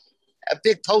 a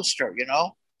big poster.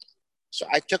 So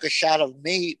I took a shot of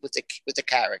me with the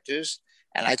characters,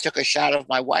 and I took a shot of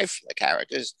my wife the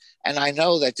characters, and I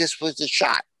know that this was the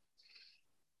shot.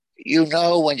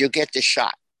 When you get the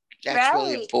shot, that's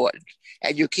really Right, important,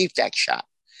 and you keep that shot.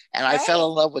 And I fell right.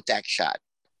 in love with that shot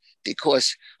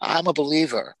because I'm a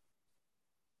believer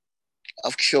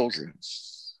of children.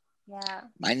 Yeah.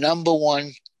 My number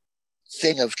one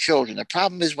thing of children. The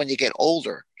problem is when you get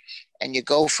older and you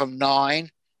go from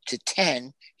 9 to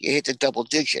 10, you hit the double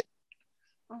digit.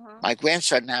 Mm-hmm. My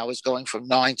grandson now is going from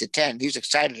 9 to 10. He's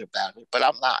excited about it, but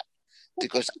I'm not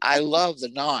because I love the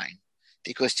 9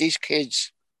 because these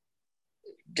kids,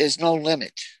 there's no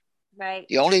limit. Right.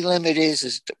 The only limit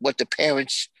is what the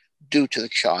parents do to the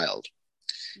child.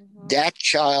 Mm-hmm. That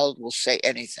child will say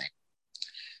anything.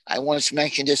 I once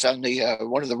mentioned this on the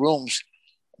one of the rooms.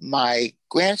 My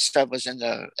grandson was in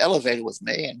the elevator with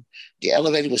me, and the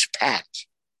elevator was packed.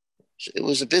 So it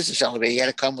was a business elevator. He had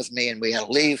to come with me, and we had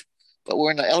to leave. But we're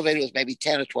in the elevator with maybe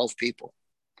 10 or 12 people,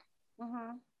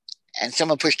 Mm-hmm. and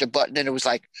someone pushed a button, and it was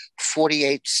like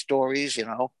 48 stories.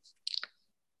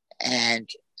 And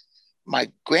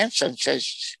my grandson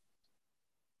says,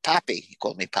 "Poppy," he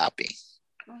called me Poppy.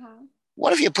 Mm-hmm.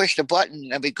 What if you push the button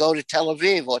and we go to Tel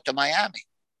Aviv or to Miami?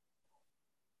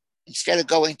 Instead of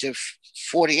going to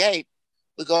 48,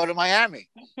 we go to Miami.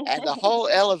 And the whole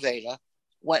elevator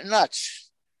went nuts.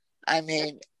 I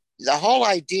mean, the whole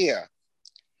idea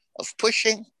of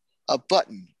pushing a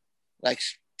button, like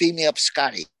beam me up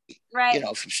Scotty, you Right.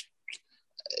 know, from,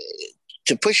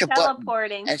 to push a button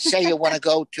Teleporting. and say you want to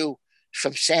go to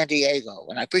from San Diego.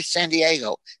 When I push San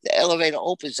Diego, the elevator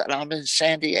opens and I'm in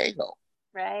San Diego.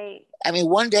 Right. I mean,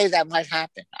 one day that might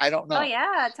happen. I don't Oh know.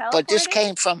 yeah, But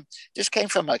teleporting. this came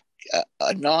from a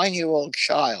 9-year-old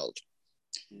child,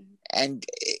 Mhm. and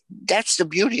that's the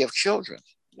beauty of children.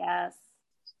 Yes.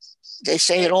 They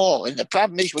say it It, all, and the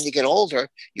problem is when you get older,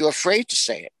 you're afraid to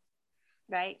say it.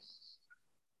 right.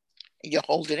 And you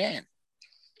hold it in.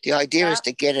 The idea is Yep.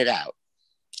 to get it out.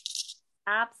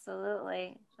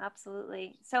 Absolutely.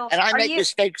 Absolutely. So And I are make you,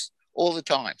 mistakes all the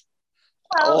time.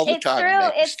 well, All the time I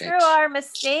make it's through mistakes. our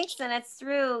mistakes, and it's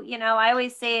through, I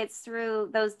always say it's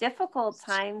through those difficult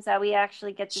times that we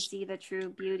actually get to see the true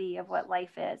beauty of what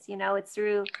life is. It's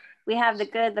through, we have the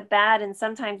good, the bad, and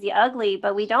sometimes the ugly,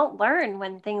 but we don't learn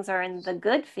when things are in the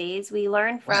good phase. We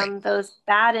learn Right. from those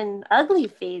bad and ugly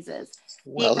phases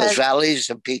Well, there's because, valleys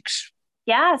and peaks.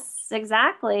 yes,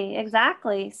 exactly,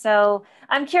 exactly. So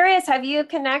I'm curious, have you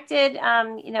connected,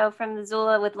 from the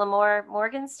Zula with Lamore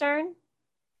Morgenstern?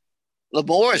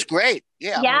 Lemoore is great.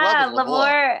 Yeah, I'm in love with Yeah, Lemoore.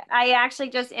 Lamore. I actually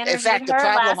just In interviewed fact,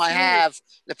 her last week.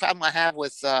 the problem I have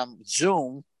with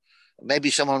Zoom, maybe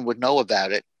someone would know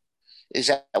about it, is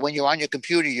that when you're on your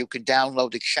computer, you can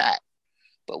download the chat.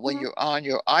 But when Mhm. you're on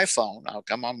your iPhone,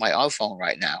 I'm on my iPhone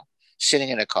right now, sitting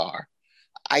in a car.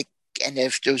 I and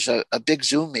if there's a big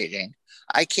Zoom meeting,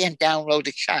 I can't download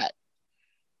the chat.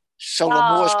 So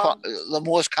Oh,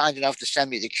 Lemore's kind enough to send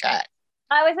me the chat.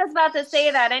 I was just about to say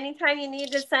that. Anytime you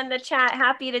need to send the chat,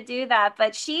 happy to do that.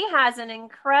 But she has an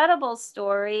incredible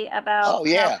story about Oh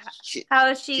yeah, she's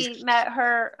how she met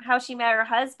her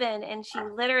husband, and she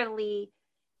literally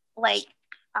like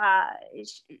uh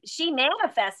she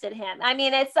manifested him. I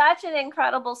mean, it's such an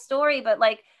incredible story, but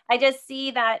like I just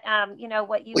see that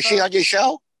what you Was she both. on your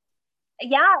show?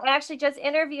 Yeah, I actually just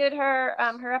interviewed her.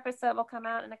 Her episode will come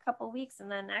out in a couple weeks,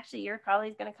 and then actually you're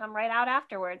probably going to come right out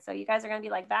afterwards. So you guys are going to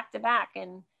be like back to back.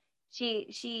 And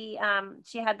she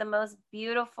had the most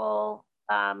beautiful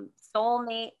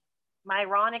soulmate,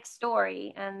 ironic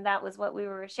story, and that was what we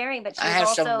were sharing. But she I was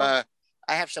have some. also.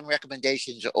 I have some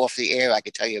recommendations off the air I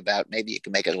could tell you about. Maybe you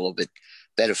can make it a little bit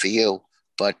better for you.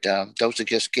 But those are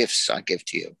just gifts I give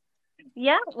to you.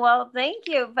 Yeah, well, thank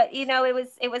you. But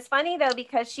it was funny though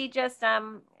because she just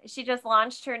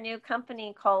launched her new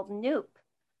company called Noop,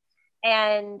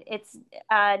 and it's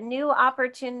new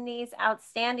opportunities,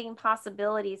 outstanding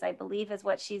possibilities, I believe is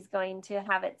what she's going to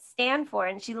have it stand for.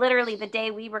 And she literally, the day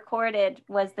we recorded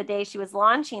was the day she was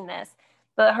launching this.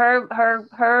 But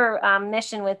her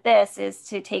mission with this is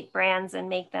to take brands and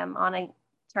make them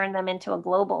turn them into a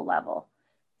global level.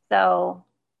 So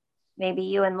maybe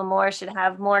you and Lamore should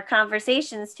have more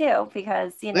conversations too,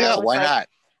 because Yeah, it's why like, not?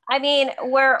 I mean,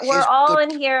 we're She's all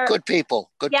good, in here. good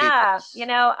people, good people. Yeah,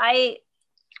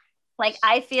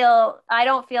 I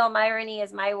don't feel Myrony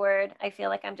is my word. I feel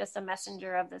like I'm just a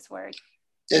messenger of this word, you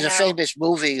There's a know. famous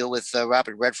movie with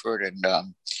Robert Redford,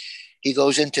 and he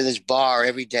goes into this bar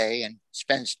every day and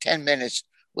spends 10 minutes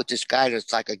with this guy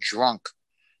that's like a drunk,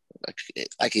 like,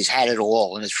 like he's had it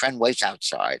all. And his friend waits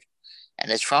outside, and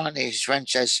his friend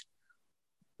says,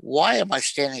 "Why am I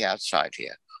standing outside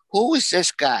here? Who is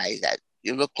this guy that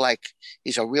you look like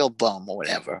he's a real bum or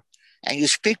whatever?" And you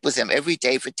speak with him every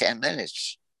day for 10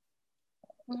 minutes.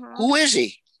 Mhm. Who is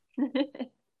he?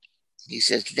 He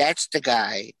says, "That's the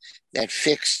guy that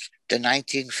fixed the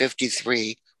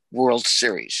 1953 World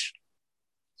Series."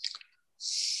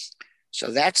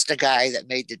 So that's the guy that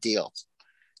made the deal.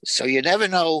 So you never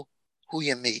know who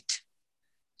you meet,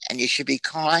 and you should be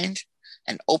kind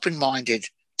and open minded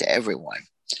to everyone.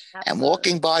 And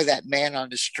walking Absolutely. by that man on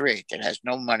the street that has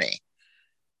no money,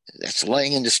 that's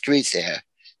laying in the street there,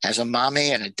 has a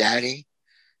mommy and a daddy,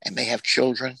 and may have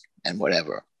children and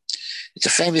whatever. It's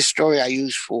a famous story I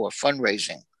use for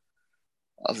fundraising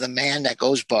of the man that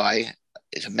goes by.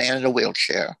 Is a man in a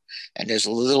wheelchair, and there's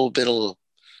a little bit of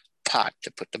pot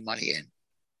to put the money in.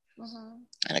 Mhm.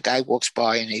 And a guy walks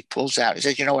by and he pulls out, he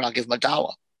says, "You know what? I'll give him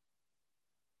 $1."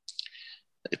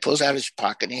 He pulls out his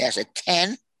pocket and he has a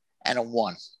 10 and a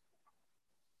 1.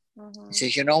 He Mhm.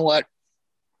 says, "You know what?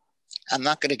 I'm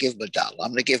not going to give him $1.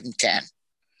 I'm going to give him 10.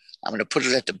 I'm going to put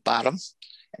it at the bottom.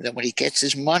 And then when he gets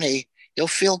his money, he'll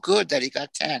feel good that he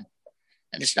got 10.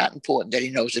 And it's not important that he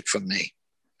knows it from me."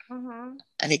 Mhm.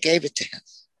 And he gave it to him.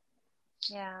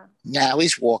 Yeah. Now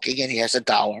he's walking and he has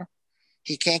 $1.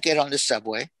 He can't get on the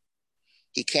subway.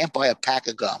 He can't buy a pack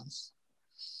of gum.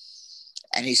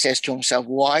 And he says to himself,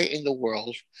 "Why in the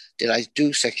world did I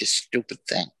do such a stupid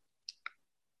thing?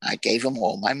 I gave him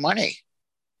all my money.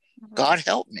 Mhm. God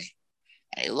help me."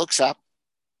 And he looks up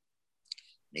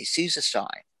and he sees a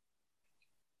sign,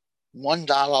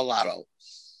 $1 lotto.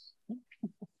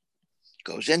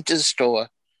 Goes into the store,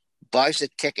 buys a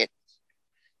ticket,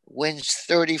 wins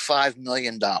 $35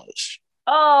 million.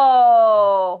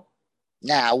 Oh.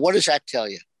 Now, what does that tell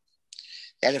you?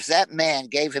 That if that man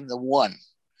gave him the 1,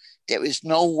 there is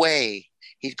no way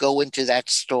he'd go into that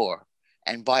store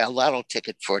and buy a lotto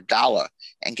ticket for $1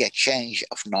 and get change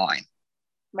of 9.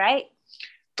 Right.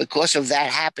 Because of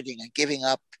that happening and giving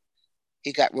up,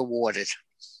 he got rewarded.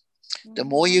 The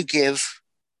more you Mhm. give,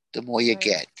 the more you Right.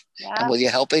 get. And Yeah. whether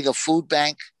you're helping a food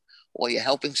bank or you're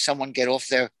helping someone get off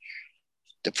their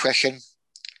depression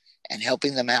and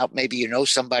helping them out, maybe you know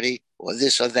somebody or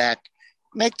this or that,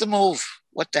 make the move.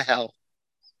 What the hell?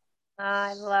 Oh,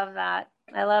 I love that.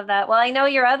 I love that. Well, I know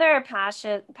your other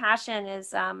passion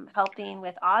is helping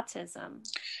with autism.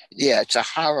 Yeah, it's a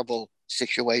horrible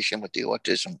situation with the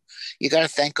autism. You got to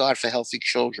thank God for healthy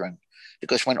children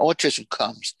because when autism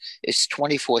comes, it's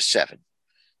 24/7.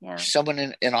 Yeah. Someone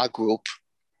in our group,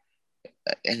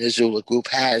 in the Zula group,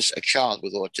 has a child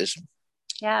with autism.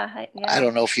 Yeah. I Yeah.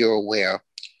 don't know if you're aware,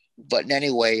 but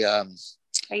anyway, Are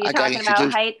you I got talking about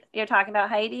introduced. height? You're talking about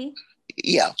Heidi?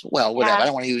 Yeah, well, whatever. Yeah. I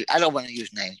don't want to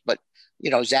use names, but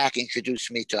Zach introduced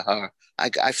me to her.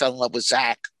 I fell in love with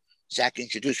Zach. Zach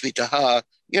introduced me to her.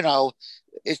 You know,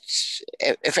 it's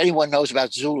if anyone knows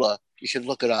about Zula, you should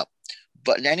look it up.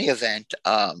 But in any event,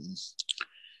 uh,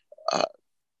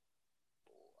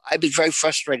 I've been very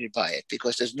frustrated by it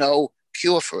because there's no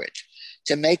cure for it.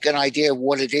 To make an idea of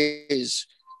what it is,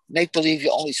 make believe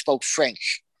you only spoke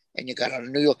French and you got on a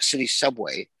New York City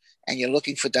subway and you're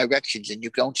looking for directions and you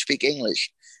don't speak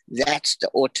English. That's the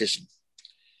autism.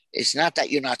 It's not that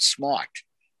you're not smart.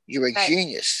 You're a Right.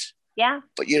 genius, Yeah.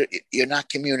 but you're not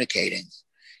communicating,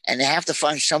 and they have to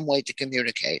find some way to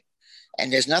communicate. And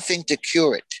there's nothing to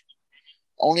cure it.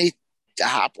 Only the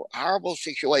horrible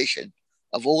situation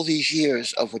of all these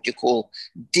years of what you call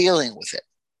dealing with it.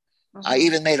 I Hmm.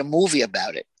 even made a movie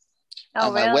about it Oh,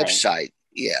 on my really? website.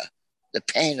 Yeah, the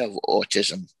pain of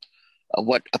autism, of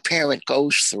what a parent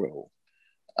goes through,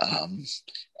 um,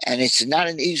 and it's not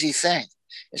an easy thing.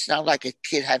 It's not like a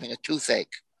kid having a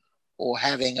toothache or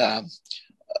having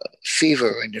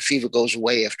fever, and the fever goes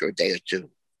away after a day or two,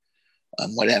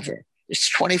 whatever. It's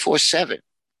 24/7,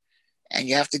 and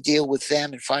you have to deal with them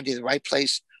and find the right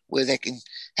place where they can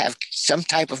have some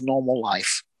type of normal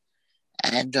life.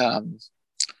 And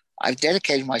I've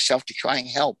dedicated myself to try and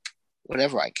help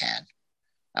whatever I can.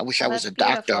 I wish Well, I was that's a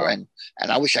doctor, beautiful.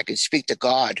 and I wish I could speak to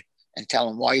God and tell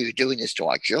him, why are you doing this to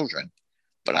our children?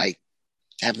 But I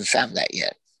haven't found that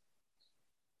yet.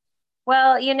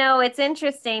 Well, it's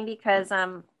interesting because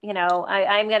I'm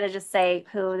gonna just say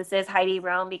who this is, Heidi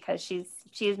Rome, because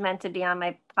she's meant to be on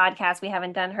my podcast. We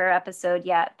haven't done her episode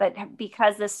yet, but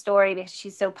because this story, because she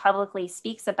so publicly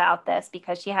speaks about this,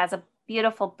 because she has a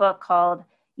beautiful book called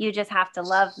You Just Have to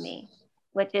Love Me,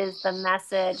 which is the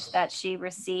message that she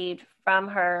received from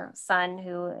her son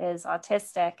who is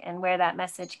autistic and where that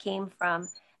message came from.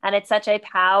 And it's such a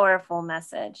powerful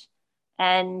message.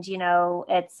 And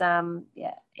it's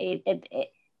yeah,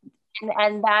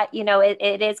 and that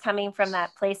it is coming from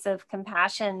that place of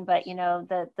compassion, but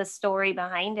the story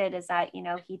behind it is that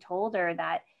he told her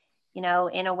that in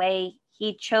a way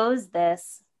he chose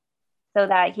this so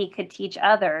that he could teach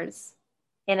others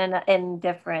in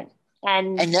different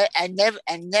and And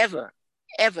never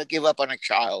ever give up on a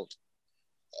child,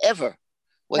 ever,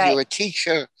 whether right. you're a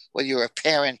teacher, whether you're a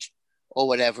parent, or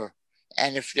whatever.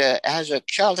 And if has a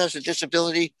child has a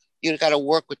disability, you got to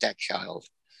work with that child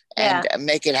and Yeah.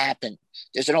 make it happen.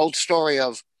 There's an old story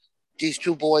of these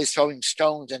two boys throwing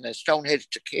stones, and the stone hits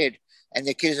the kid, and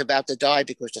the kid is about to die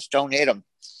because the stone hit him.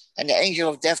 And the angel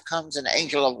of death comes, and the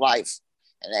angel of life.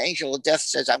 And the angel of death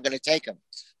says, I'm going to take him.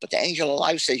 But the angel of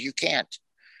life says, you can't,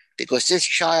 because this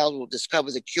child will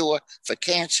discover the cure for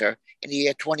cancer in the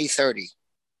year 2030.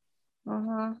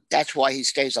 Hmm. That's why he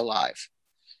stays alive,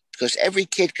 because every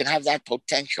kid can have that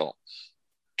potential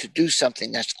to do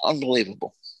something that's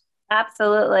unbelievable.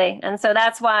 Absolutely. And so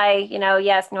that's why,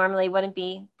 yes, normally wouldn't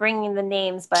be bringing the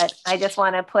names, but I just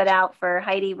want to put out for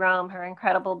Heidi Rome, her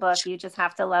incredible book, You Just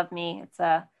Have to Love Me. It's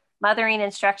a mothering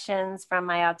instructions from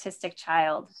my autistic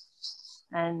child.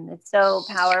 And it's so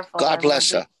powerful. God And when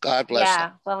bless her. we, God bless her.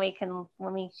 yeah, when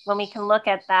we can look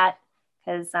at that,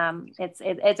 because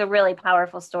it's a really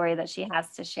powerful story that she has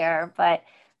to share. But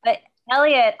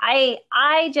Elliot,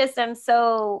 I just I'm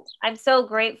so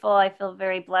grateful. I feel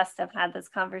very blessed to have had this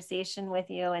conversation with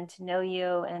you and to know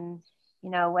you, and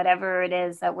whatever it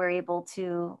is that we're able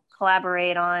to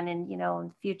collaborate on, and in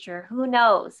the future, who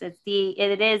knows? It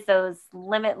is those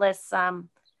limitless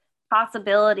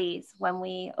possibilities when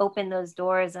we open those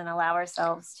doors and allow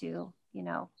ourselves to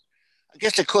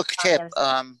Just a quick on the tip. other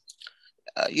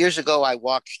side. Years ago, I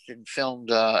watched and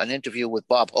filmed an interview with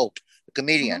Bob Hope, the Hmm.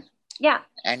 comedian, Yeah.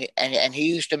 and he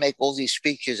used to make all these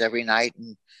speeches every night,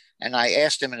 and I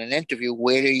asked him in an interview,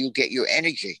 where do you get your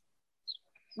energy?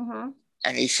 Hmm.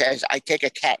 And he says, I take a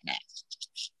cat nap.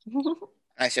 And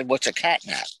I said, what's a cat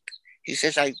nap? He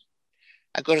says, I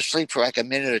go to sleep for like a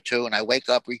minute or two, and I wake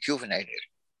up rejuvenated.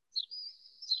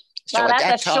 So Well, at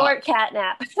that's a that time, short cat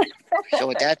nap.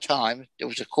 so at that time, there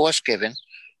was a course given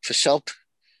for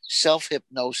self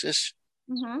hypnosis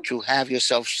Hmm. to have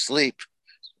yourself sleep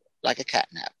like a cat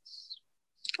nap,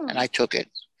 and Hmm. I took it.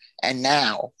 And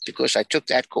now, because I took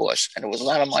that course, and it was a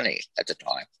lot of money at the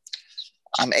time,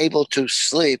 I'm able to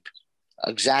sleep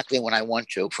exactly when I want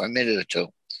to for a minute or two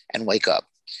and wake up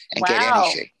and get Wow.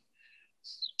 energy.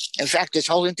 In fact, this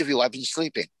whole interview, I've been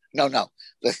sleeping. No, no,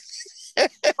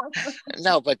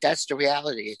 no, but that's the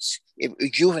reality. It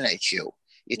rejuvenates you.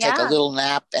 You take a Yeah. little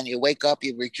nap and you wake up,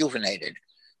 you're rejuvenated,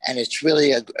 and it's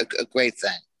really a great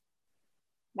thing.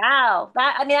 Wow.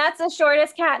 That's the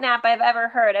shortest cat nap I've ever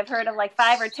heard. I've heard of like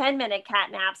 5 or 10 minute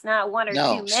cat naps, not one or two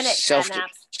No, minute cat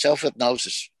naps. self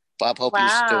hypnosis. Bob Hope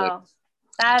used to do it. Wow.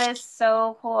 That is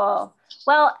so cool.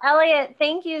 Well, Elliot,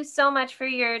 thank you so much for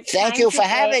your Thank time you for today.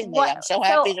 having me. I'm so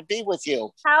happy So to be with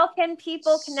you. how can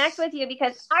people connect with you?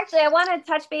 Because actually, I want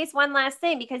to touch base one last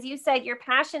thing, because you said your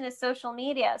passion is social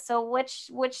media. So which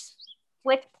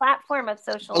platform of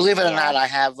social Believe it or not, media? I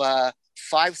have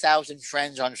 5,000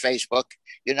 friends on Facebook.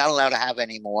 You're not allowed to have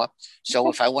any more. So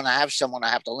if I want to have someone, I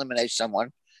have to eliminate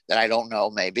someone that I don't know,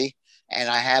 maybe. And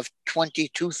I have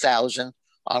 22,000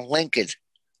 on LinkedIn.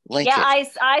 Yeah,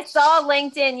 LinkedIn. I saw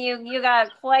LinkedIn. You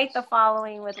got quite the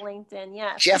following with LinkedIn.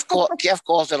 Yes. Jeff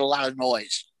calls it a lot of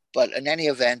noise, but in any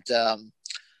event,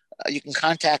 you can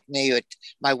contact me at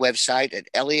my website at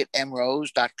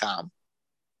elliottmrose.com.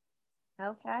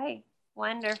 Okay.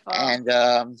 Wonderful. And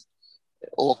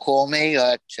or call me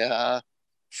at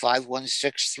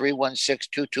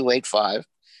 516-316-2285.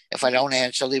 If I don't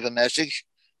answer, leave a message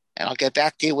and I'll get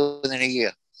back to you within a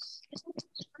year.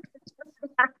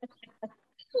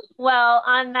 Well,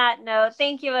 on that note,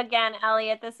 thank you again,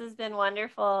 Elliott. This has been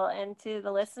wonderful. And to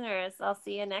the listeners, I'll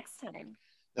see you next time.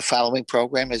 The following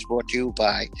program is brought to you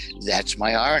by That's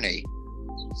My Irony.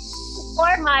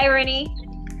 Or Myrony.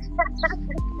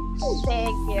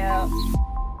 Thank you.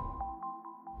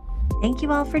 Thank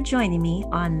you all for joining me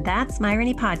on That's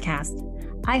Myrony podcast.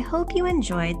 I hope you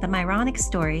enjoyed the Myronic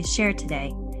stories shared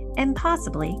today and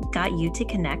possibly got you to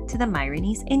connect to the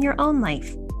Myronies in your own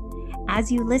life.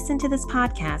 As you listen to this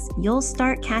podcast, you'll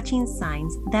start catching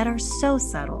signs that are so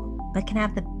subtle but can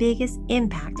have the biggest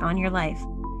impact on your life.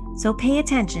 So pay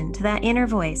attention to that inner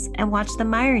voice and watch the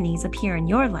Myronies appear in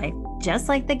your life, just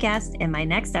like the guest in my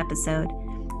next episode.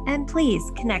 And please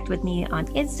connect with me on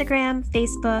Instagram,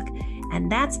 Facebook, and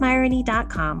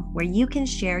that'smyrony.com, where you can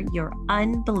share your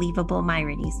unbelievable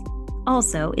Myronies.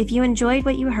 Also, if you enjoyed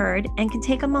what you heard and can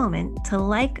take a moment to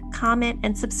like, comment,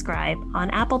 and subscribe on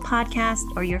Apple Podcasts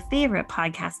or your favorite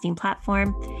podcasting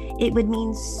platform, it would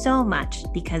mean so much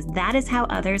because that is how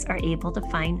others are able to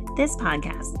find this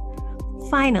podcast.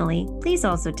 Finally, please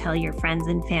also tell your friends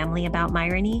and family about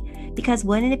Myrony, because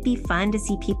wouldn't it be fun to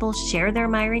see people share their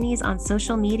Myronies on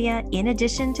social media in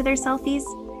addition to their selfies?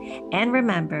 And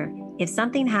remember, if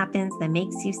something happens that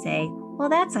makes you say, well,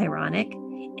 that's ironic,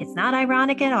 it's not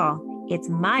ironic at all. It's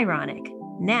Myronic.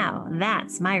 Now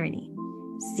that's Myrony.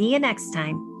 See you next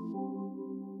time.